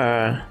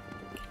here.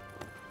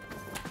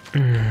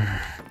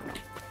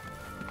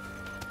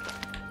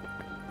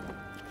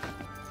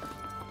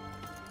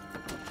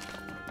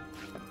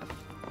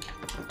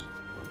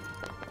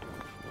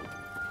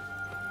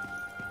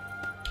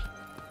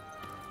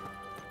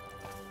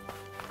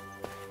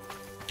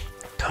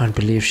 Can't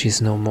believe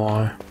she's no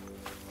more.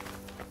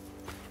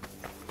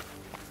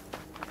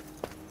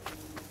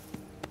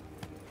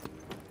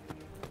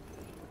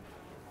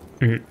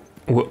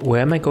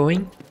 Where am I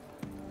going?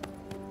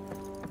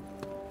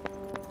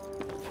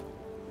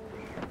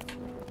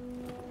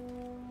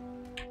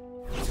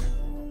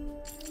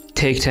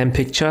 Take 10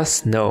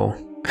 pictures? No.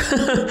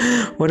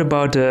 What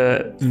about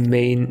the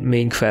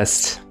main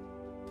quest?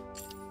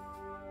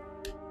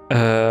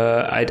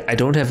 I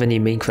don't have any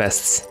main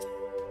quests.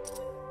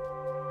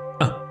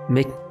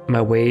 Make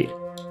my way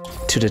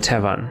to the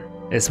tavern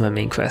is my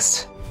main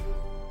quest.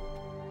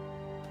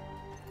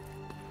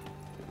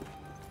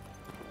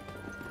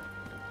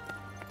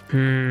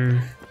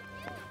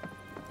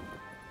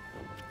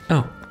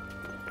 Oh.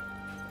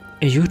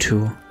 You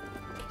two.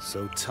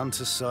 So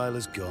Tanta Sile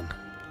is gone.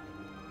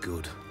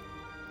 Good.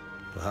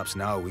 Perhaps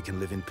now we can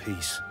live in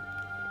peace.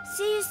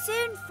 See you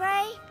soon,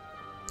 Frey.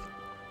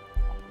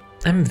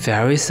 I'm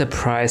very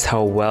surprised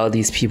how well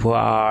these people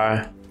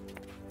are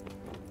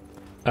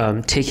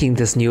taking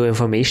this new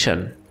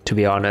information, to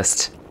be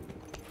honest.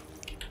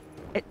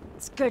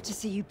 It's good to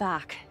see you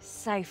back,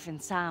 safe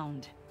and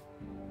sound.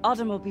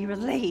 Autumn will be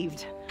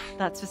relieved,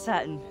 that's for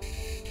certain.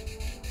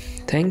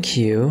 Thank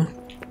you.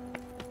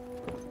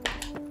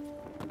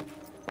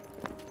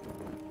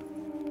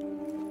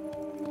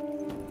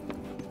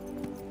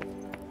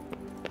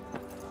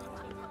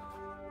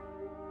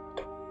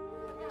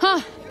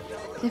 Huh.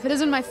 If it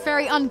isn't my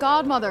fairy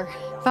ungodmother.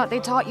 Thought they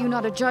taught you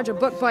not to judge a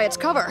book by its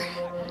cover.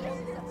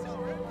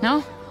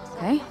 No?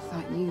 Okay.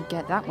 Thought you'd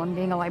get that one,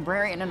 being a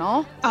librarian and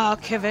all.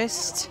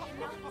 Archivist.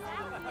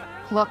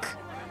 Look,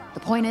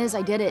 the point is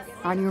I did it.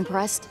 Aren't you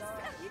impressed?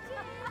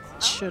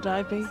 Should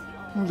I be?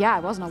 Well, yeah,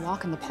 it wasn't a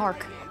walk in the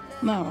park.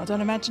 No, I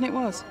don't imagine it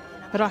was.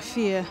 But I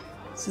fear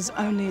this is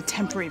only a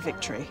temporary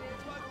victory.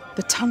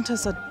 The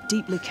Tantas are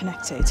deeply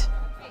connected.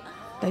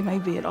 They may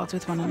be at odds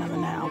with one another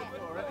now,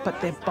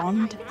 but their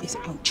bond is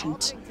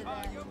ancient.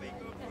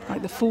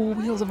 Like the four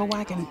wheels of a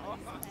wagon.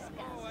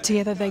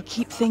 Together they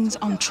keep things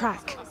on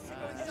track.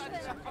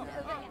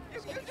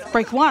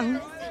 Break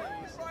one,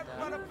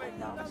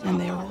 and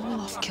they're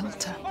all off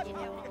kilter.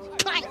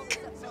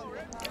 Clank!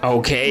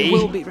 Okay. There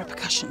will be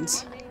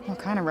repercussions. What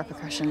kind of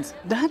repercussions?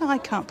 That I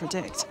can't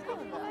predict,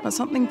 but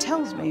something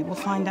tells me we'll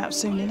find out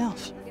soon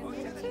enough.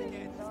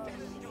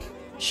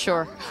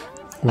 Sure.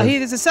 I hear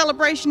there's a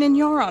celebration in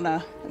your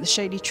honor at the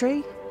Shady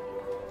Tree.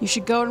 You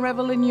should go and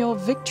revel in your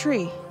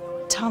victory,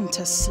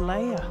 Tanta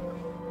Slayer.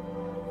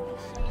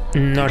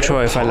 Not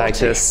sure if I like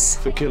this.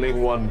 For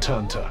killing one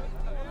Tanta.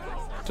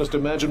 Just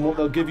imagine what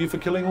they'll give you for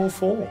killing all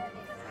four.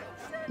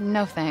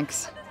 No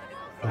thanks.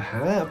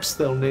 Perhaps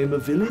they'll name a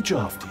village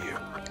after you.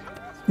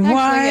 Actually,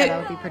 Why? yeah, that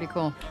would be pretty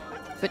cool.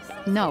 But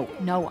no,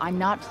 I'm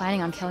not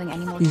planning on killing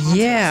any more Tantas.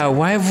 Yeah,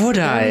 why would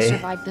I only I?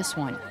 survived this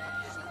one.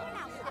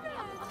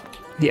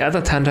 The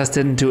other Tantas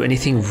didn't do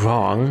anything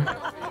wrong.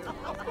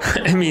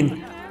 I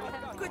mean,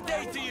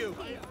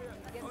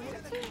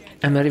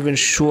 I'm not even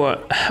sure.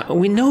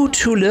 We know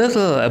too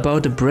little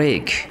about the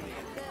break.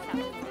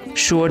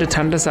 Sure, the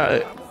Tantas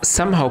are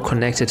somehow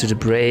connected to the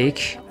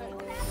break,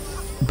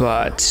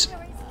 but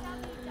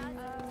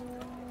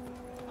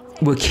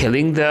will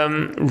killing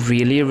them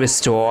really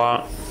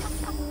restore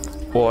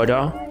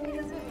order?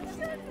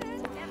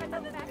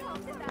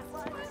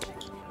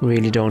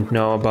 Really don't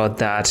know about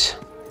that.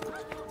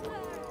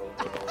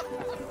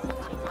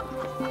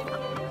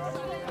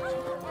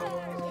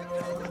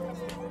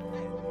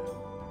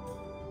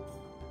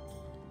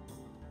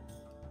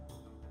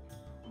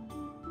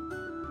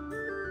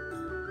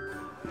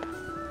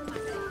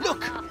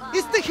 Look!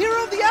 It's the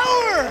hero of the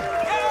hour!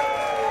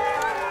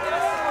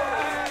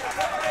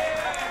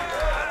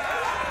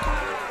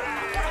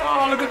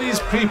 Oh, look at these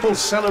people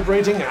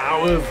celebrating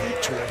our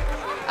victory.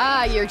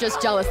 Ah, you're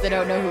just jealous they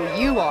don't know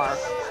who you are.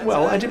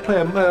 Well, I did play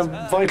a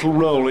vital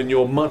role in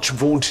your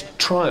much-vaunted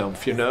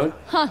triumph, you know.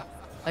 Huh.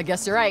 I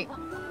guess you're right.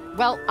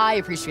 Well, I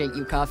appreciate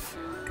you, Cuff.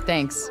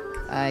 Thanks.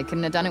 I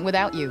couldn't have done it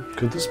without you.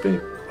 Could this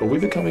be? Are we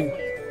becoming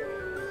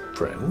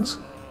friends?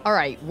 All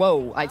right,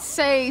 whoa. I'd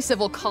say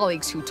civil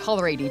colleagues who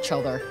tolerate each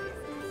other.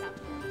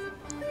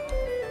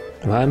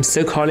 Well, I'm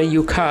still calling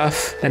you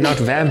Cuff and not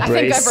Vambrace. I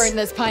think I've earned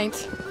this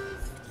pint.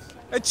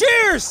 A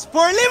cheers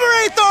for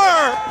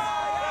Liberator!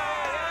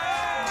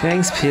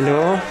 Thanks,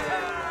 Pilo.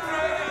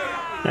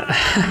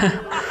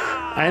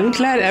 I'm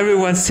glad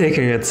everyone's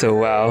taking it so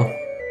well.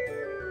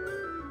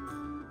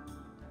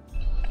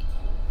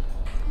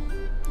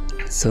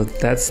 So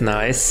that's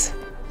nice.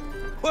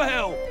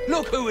 Well,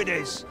 look who it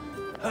is.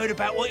 Heard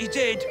about what you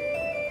did.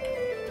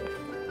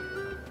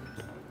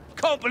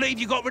 Can't believe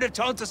you got rid of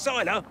Tanta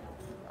Sila.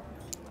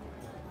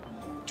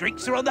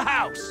 Drinks are on the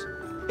house.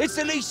 It's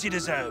the least you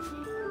deserve.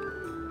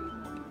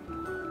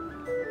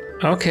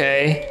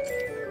 Okay.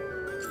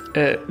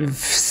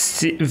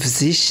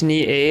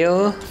 Vishni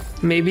Ale,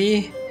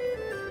 maybe?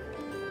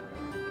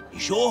 You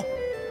sure?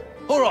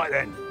 All right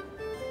then.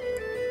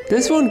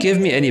 This won't give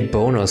me any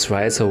bonus,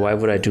 right? So why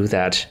would I do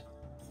that?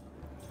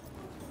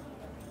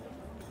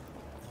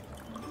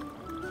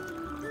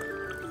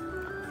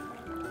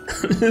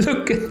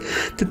 Look at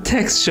the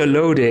texture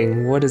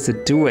loading. What is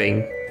it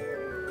doing?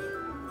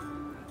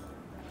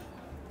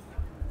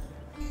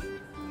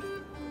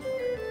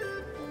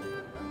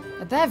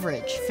 A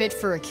beverage fit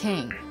for a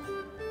king.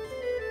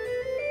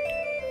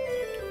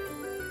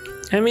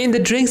 I mean, the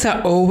drinks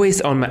are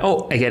always on my...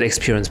 Oh, I get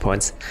experience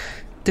points.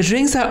 The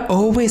drinks are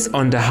always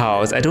on the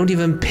house. I don't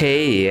even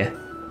pay.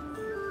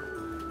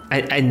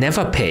 I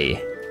never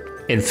pay.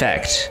 In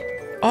fact.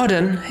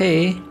 Auden,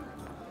 hey.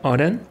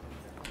 Auden?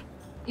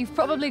 You've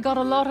probably got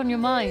a lot on your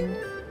mind.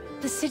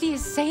 The city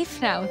is safe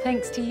now,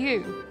 thanks to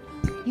you.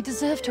 You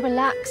deserve to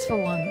relax for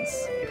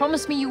once.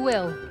 Promise me you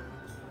will.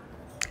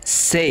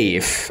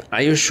 Safe?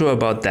 Are you sure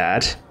about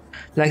that?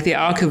 Like the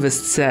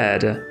archivist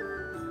said,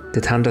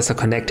 the Tantas are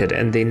connected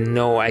and they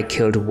know I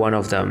killed one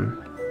of them.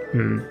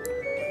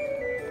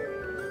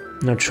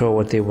 Not sure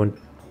what they would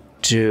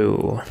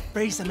do.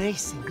 Frey's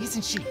amazing,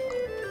 isn't she?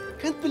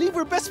 Can't believe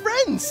we're best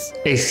friends.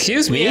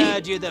 Excuse me? We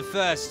heard you the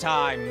first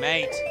time,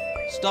 mate.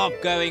 Stop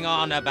going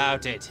on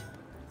about it.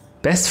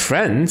 Best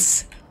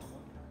friends?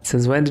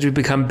 Since when did we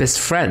become best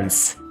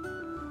friends?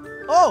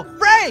 Oh,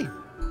 Frey!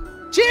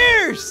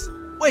 Cheers!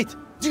 Wait,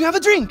 do you have a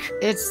drink?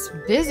 It's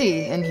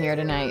busy in here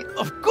tonight.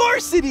 Of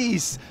course it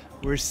is!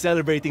 We're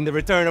celebrating the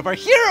return of our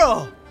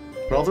hero!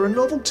 Rather a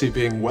novelty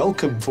being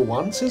welcome for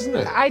once, isn't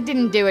it? I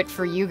didn't do it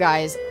for you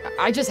guys.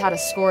 I just had a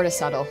score to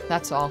settle,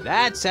 that's all.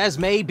 That's as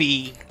may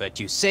be, but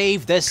you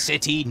saved the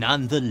city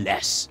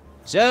nonetheless.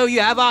 So you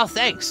have our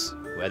thanks,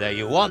 whether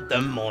you want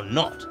them or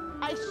not.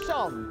 A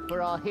song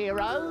for our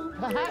hero,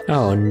 perhaps?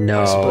 Oh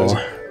no. I suppose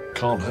it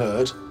can't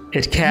hurt.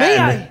 It can. May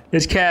I?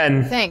 It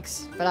can.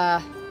 Thanks, but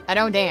I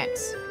don't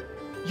dance.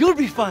 You'll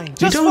be fine, You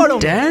just follow don't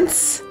me.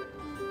 dance?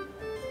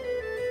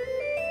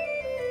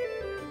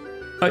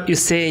 Oh, you're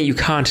saying you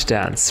can't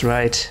dance,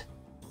 right?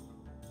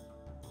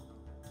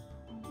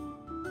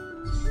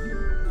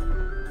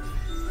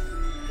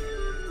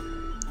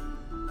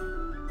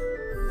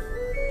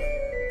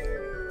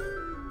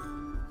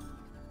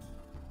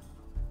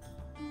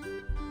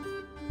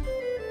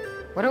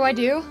 What do I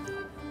do?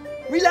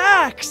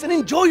 Relax and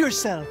enjoy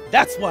yourself,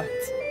 that's what.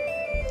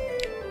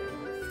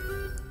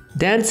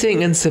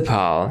 Dancing in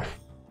Sepal.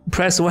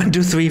 Press 1,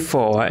 2, 3,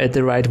 4 at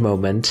the right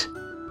moment.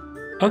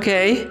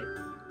 Okay.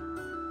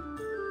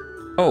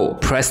 Oh,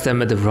 press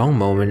them at the wrong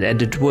moment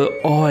and it will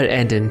all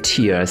end in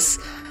tears.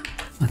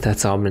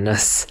 That's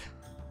ominous.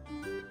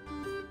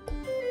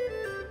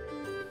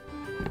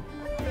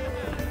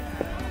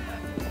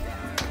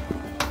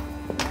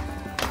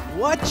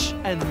 Watch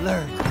and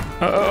learn.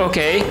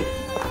 Okay.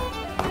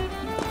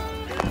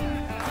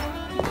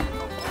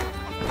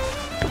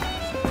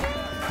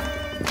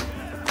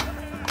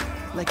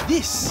 Like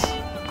this.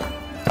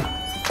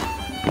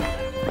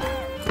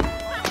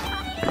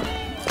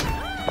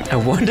 I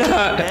wonder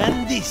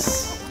And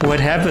this. what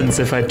happens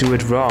if I do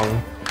it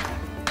wrong.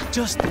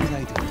 Just do what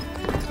I do.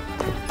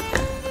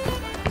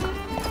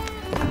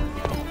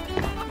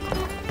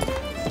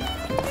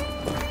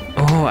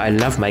 Oh, I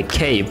love my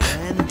cape.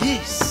 And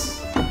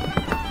this.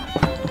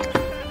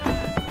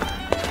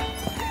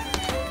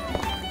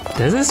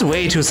 This is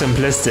way too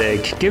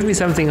simplistic. Give me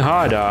something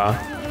harder.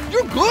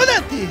 You're good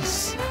at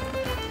this.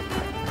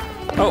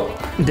 Oh,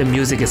 the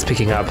music is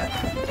picking up.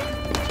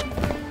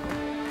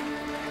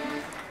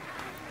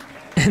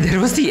 That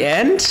was the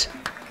end?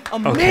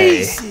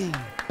 Amazing.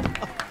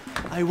 Okay.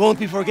 I won't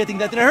be forgetting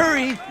that in a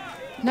hurry.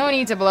 No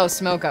need to blow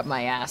smoke up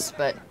my ass,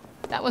 but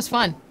that was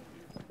fun.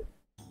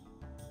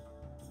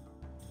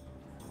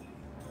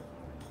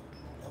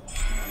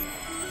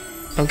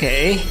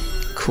 Okay,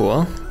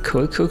 cool.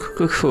 Cool.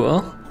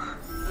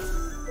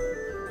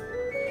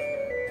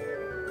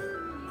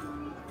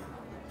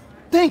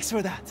 Thanks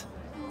for that.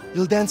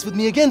 You'll dance with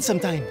me again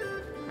sometime.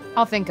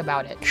 I'll think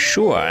about it.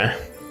 Sure.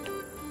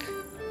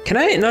 Can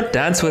I not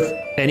dance with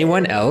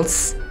anyone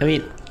else? I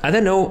mean, are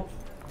there no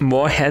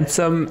more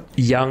handsome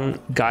young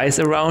guys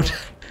around?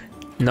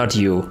 Not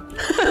you.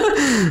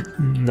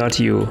 Not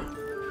you.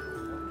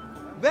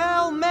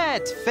 Well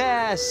met,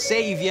 fair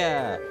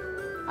savior.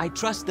 I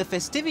trust the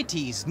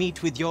festivities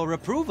meet with your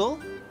approval.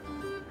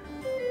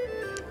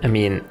 I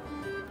mean,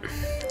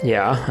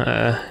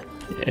 yeah,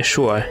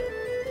 sure.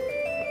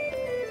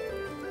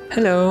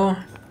 Hello.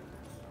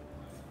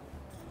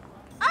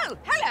 Oh,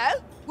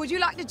 hello! Would you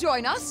like to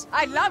join us?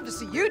 I'd love to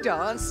see you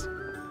dance.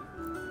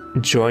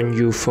 Join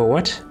you for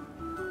what?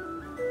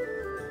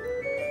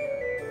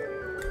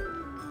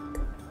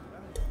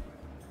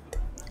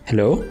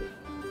 Hello?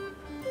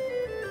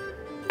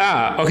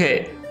 Ah,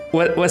 okay.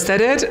 What was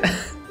that it?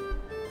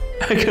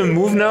 I can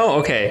move now?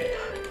 Okay.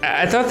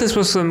 I thought this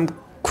was some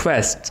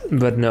quest,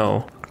 but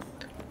no.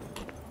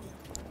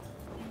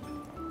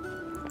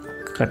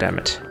 God damn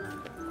it.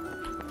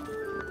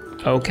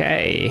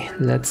 Okay,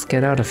 let's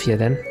get out of here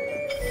then.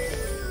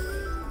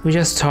 We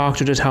just talk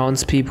to the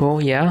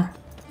townspeople, yeah?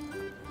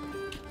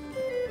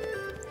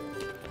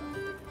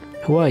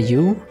 Who are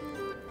you?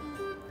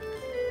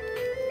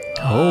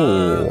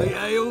 Oh. The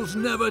ale's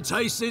never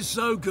tasted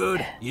so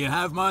good. You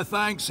have my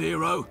thanks,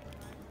 hero.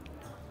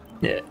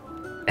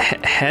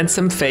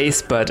 Handsome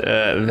face, but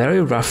a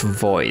very rough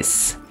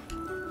voice.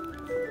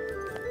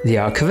 The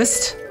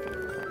archivist?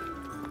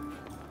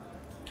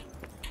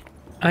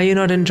 Are you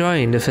not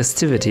enjoying the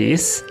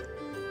festivities?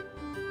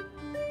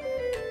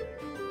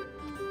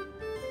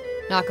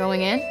 Not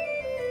going in?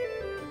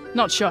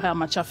 Not sure how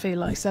much I feel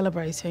like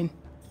celebrating.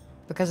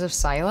 Because of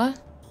Scylla?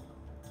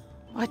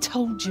 I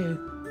told you.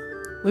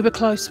 We were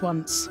close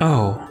once.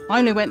 Oh. I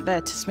only went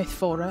there to smith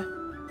for her,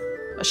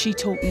 but she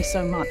taught me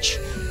so much.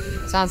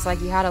 Sounds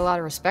like you had a lot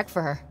of respect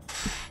for her.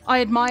 I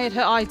admired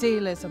her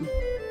idealism,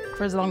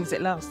 for as long as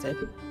it lasted.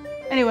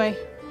 Anyway,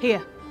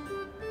 here.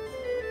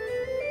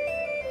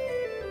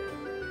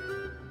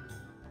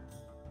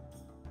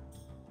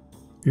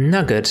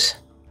 Nugget.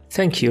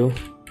 Thank you.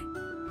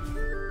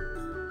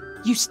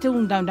 You still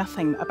know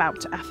nothing about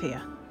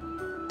Athia.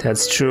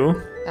 That's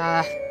true.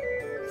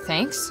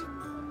 Thanks?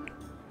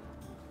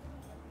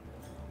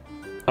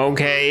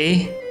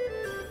 Okay.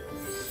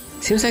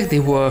 Seems like they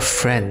were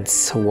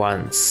friends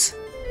once.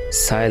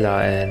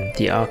 Scylla and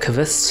the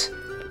archivist.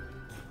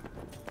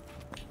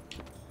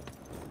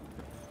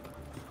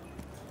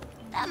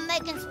 They're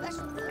making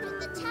special food at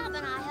the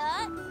tavern, I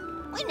heard.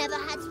 We never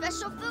had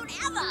special food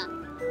ever.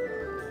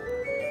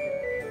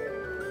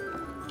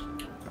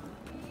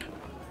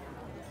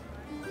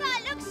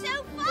 That looks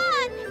so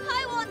fun!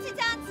 I want to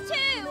dance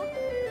too!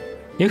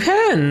 You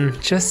can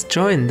just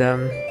join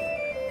them.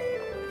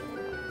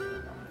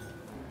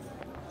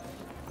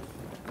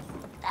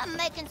 They're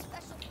making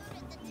special food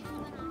at the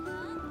tavern,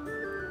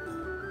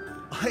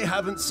 I heard. I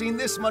haven't seen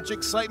this much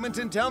excitement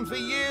in town for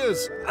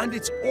years, and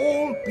it's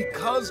all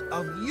because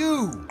of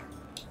you.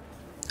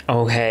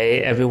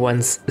 Okay,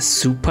 everyone's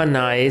super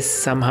nice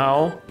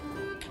somehow.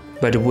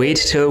 But wait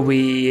till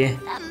we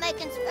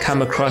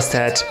come across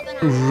that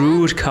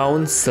rude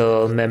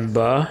council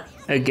member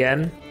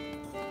again.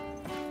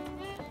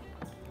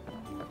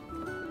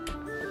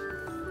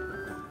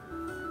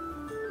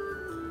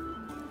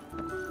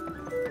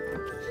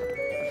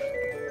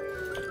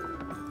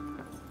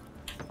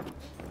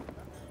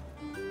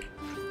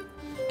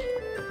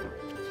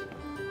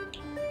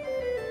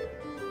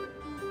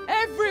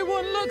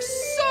 Everyone looks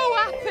so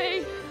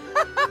happy!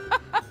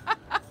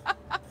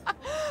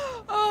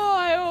 Oh,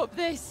 I hope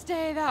they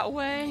stay that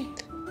way.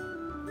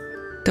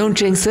 Don't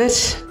jinx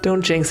it.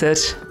 Don't jinx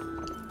it.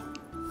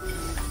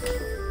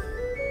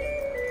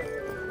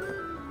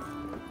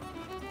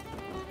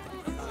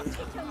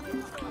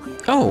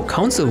 Oh,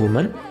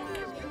 councilwoman.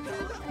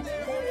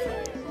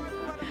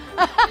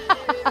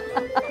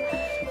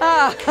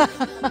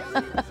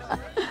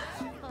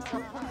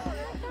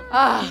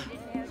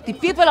 The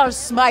people are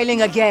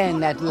smiling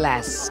again at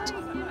last.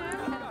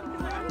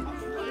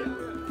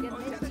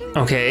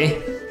 Okay.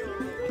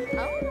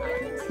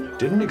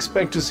 Didn't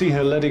expect to see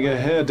her letting her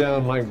hair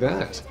down like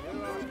that.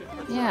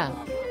 Yeah.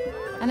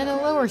 And in a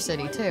lower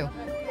city, too.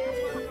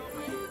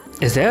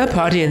 Is there a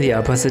party in the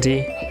upper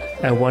city?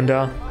 I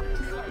wonder.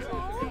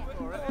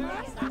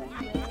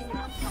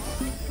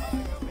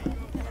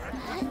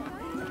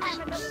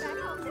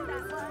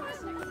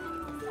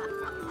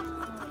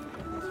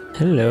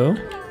 Hello.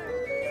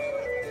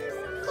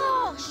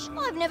 Gosh,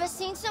 I've never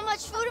seen so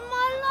much food in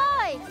my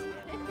life.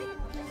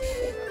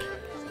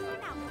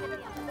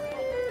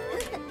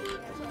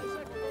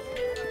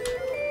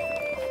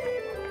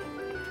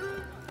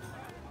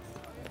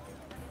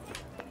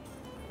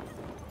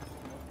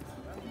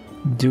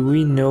 Do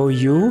we know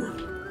you?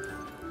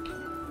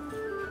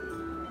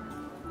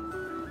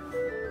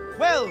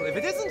 Well, if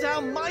it isn't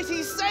our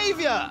mighty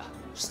savior!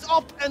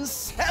 Stop and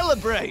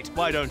celebrate,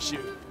 why don't you?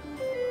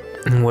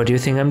 What do you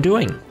think I'm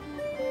doing?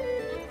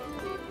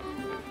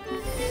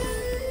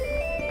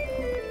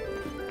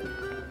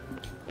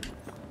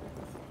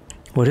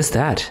 What is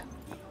that?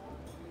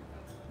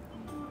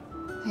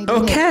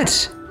 Oh,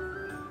 cat!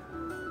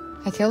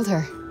 I killed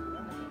her.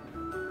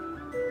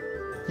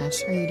 Not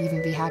sure you'd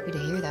even be happy to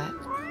hear that.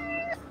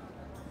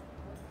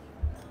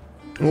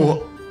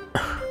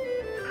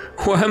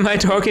 Why am I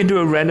talking to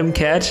a random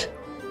cat?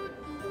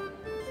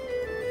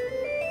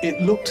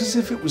 It looked as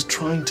if it was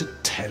trying to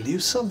tell you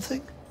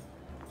something.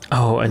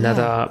 Oh,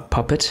 another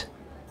puppet?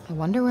 I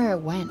wonder where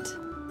it went.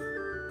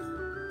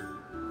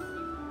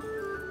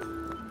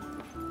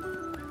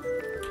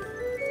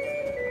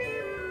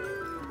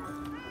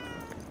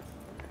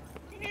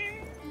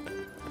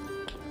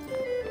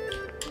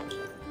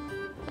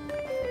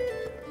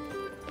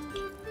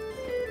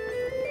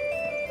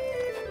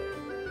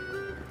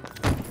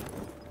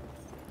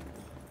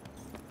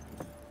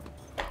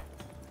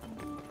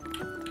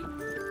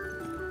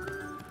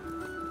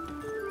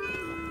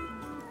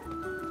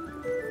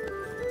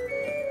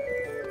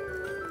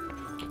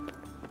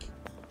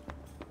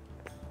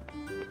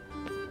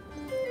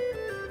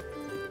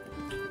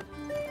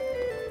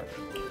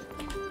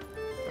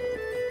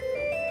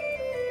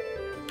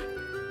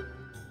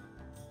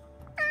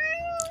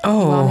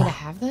 Oh, you want me to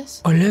have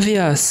this?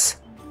 Olivia's.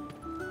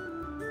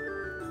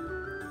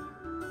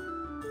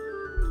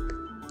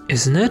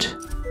 Isn't it?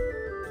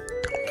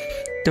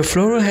 The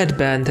floral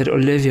headband that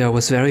Olivia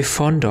was very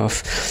fond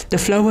of. The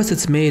flowers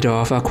it's made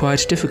of are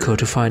quite difficult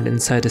to find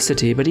inside the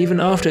city, but even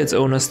after its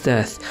owner's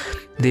death,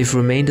 they've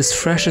remained as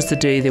fresh as the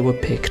day they were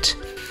picked.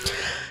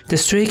 The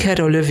stray cat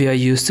Olivia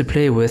used to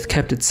play with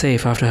kept it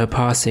safe after her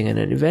passing, and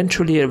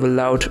eventually it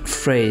allowed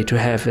Frey to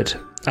have it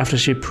after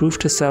she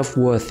proved herself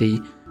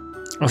worthy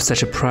of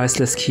such a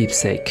priceless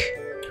keepsake.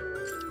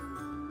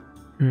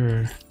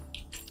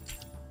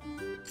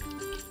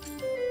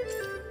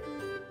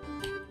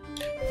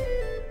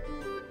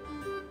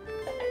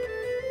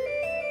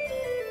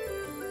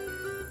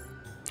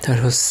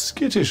 That was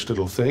skittish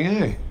little thing,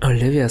 eh?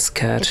 Olivia's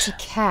cat. It's a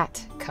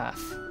cat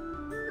cuff.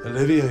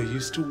 Olivia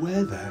used to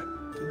wear that,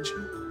 didn't she?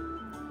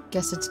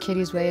 Guess it's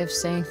Kitty's way of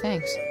saying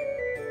thanks.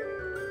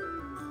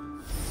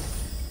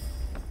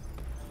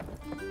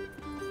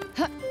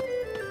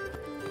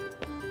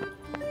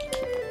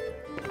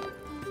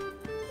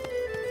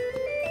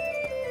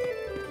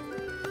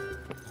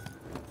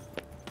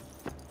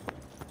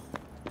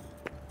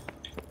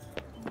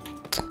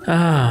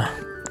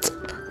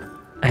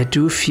 I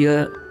do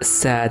feel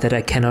sad that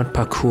I cannot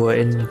parkour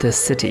in the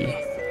city.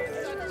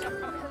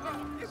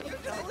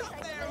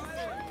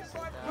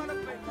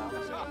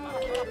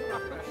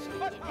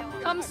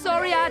 I'm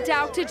sorry I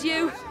doubted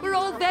you. We're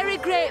all very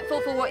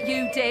grateful for what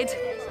you did.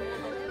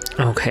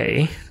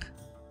 Okay.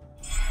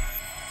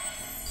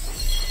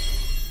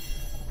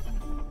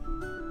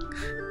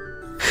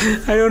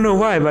 I don't know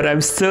why, but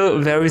I'm still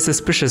very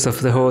suspicious of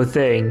the whole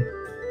thing.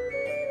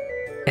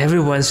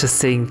 Everyone's just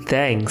saying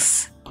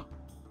thanks.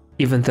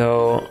 Even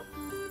though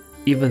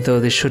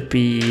they should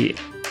be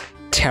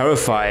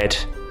terrified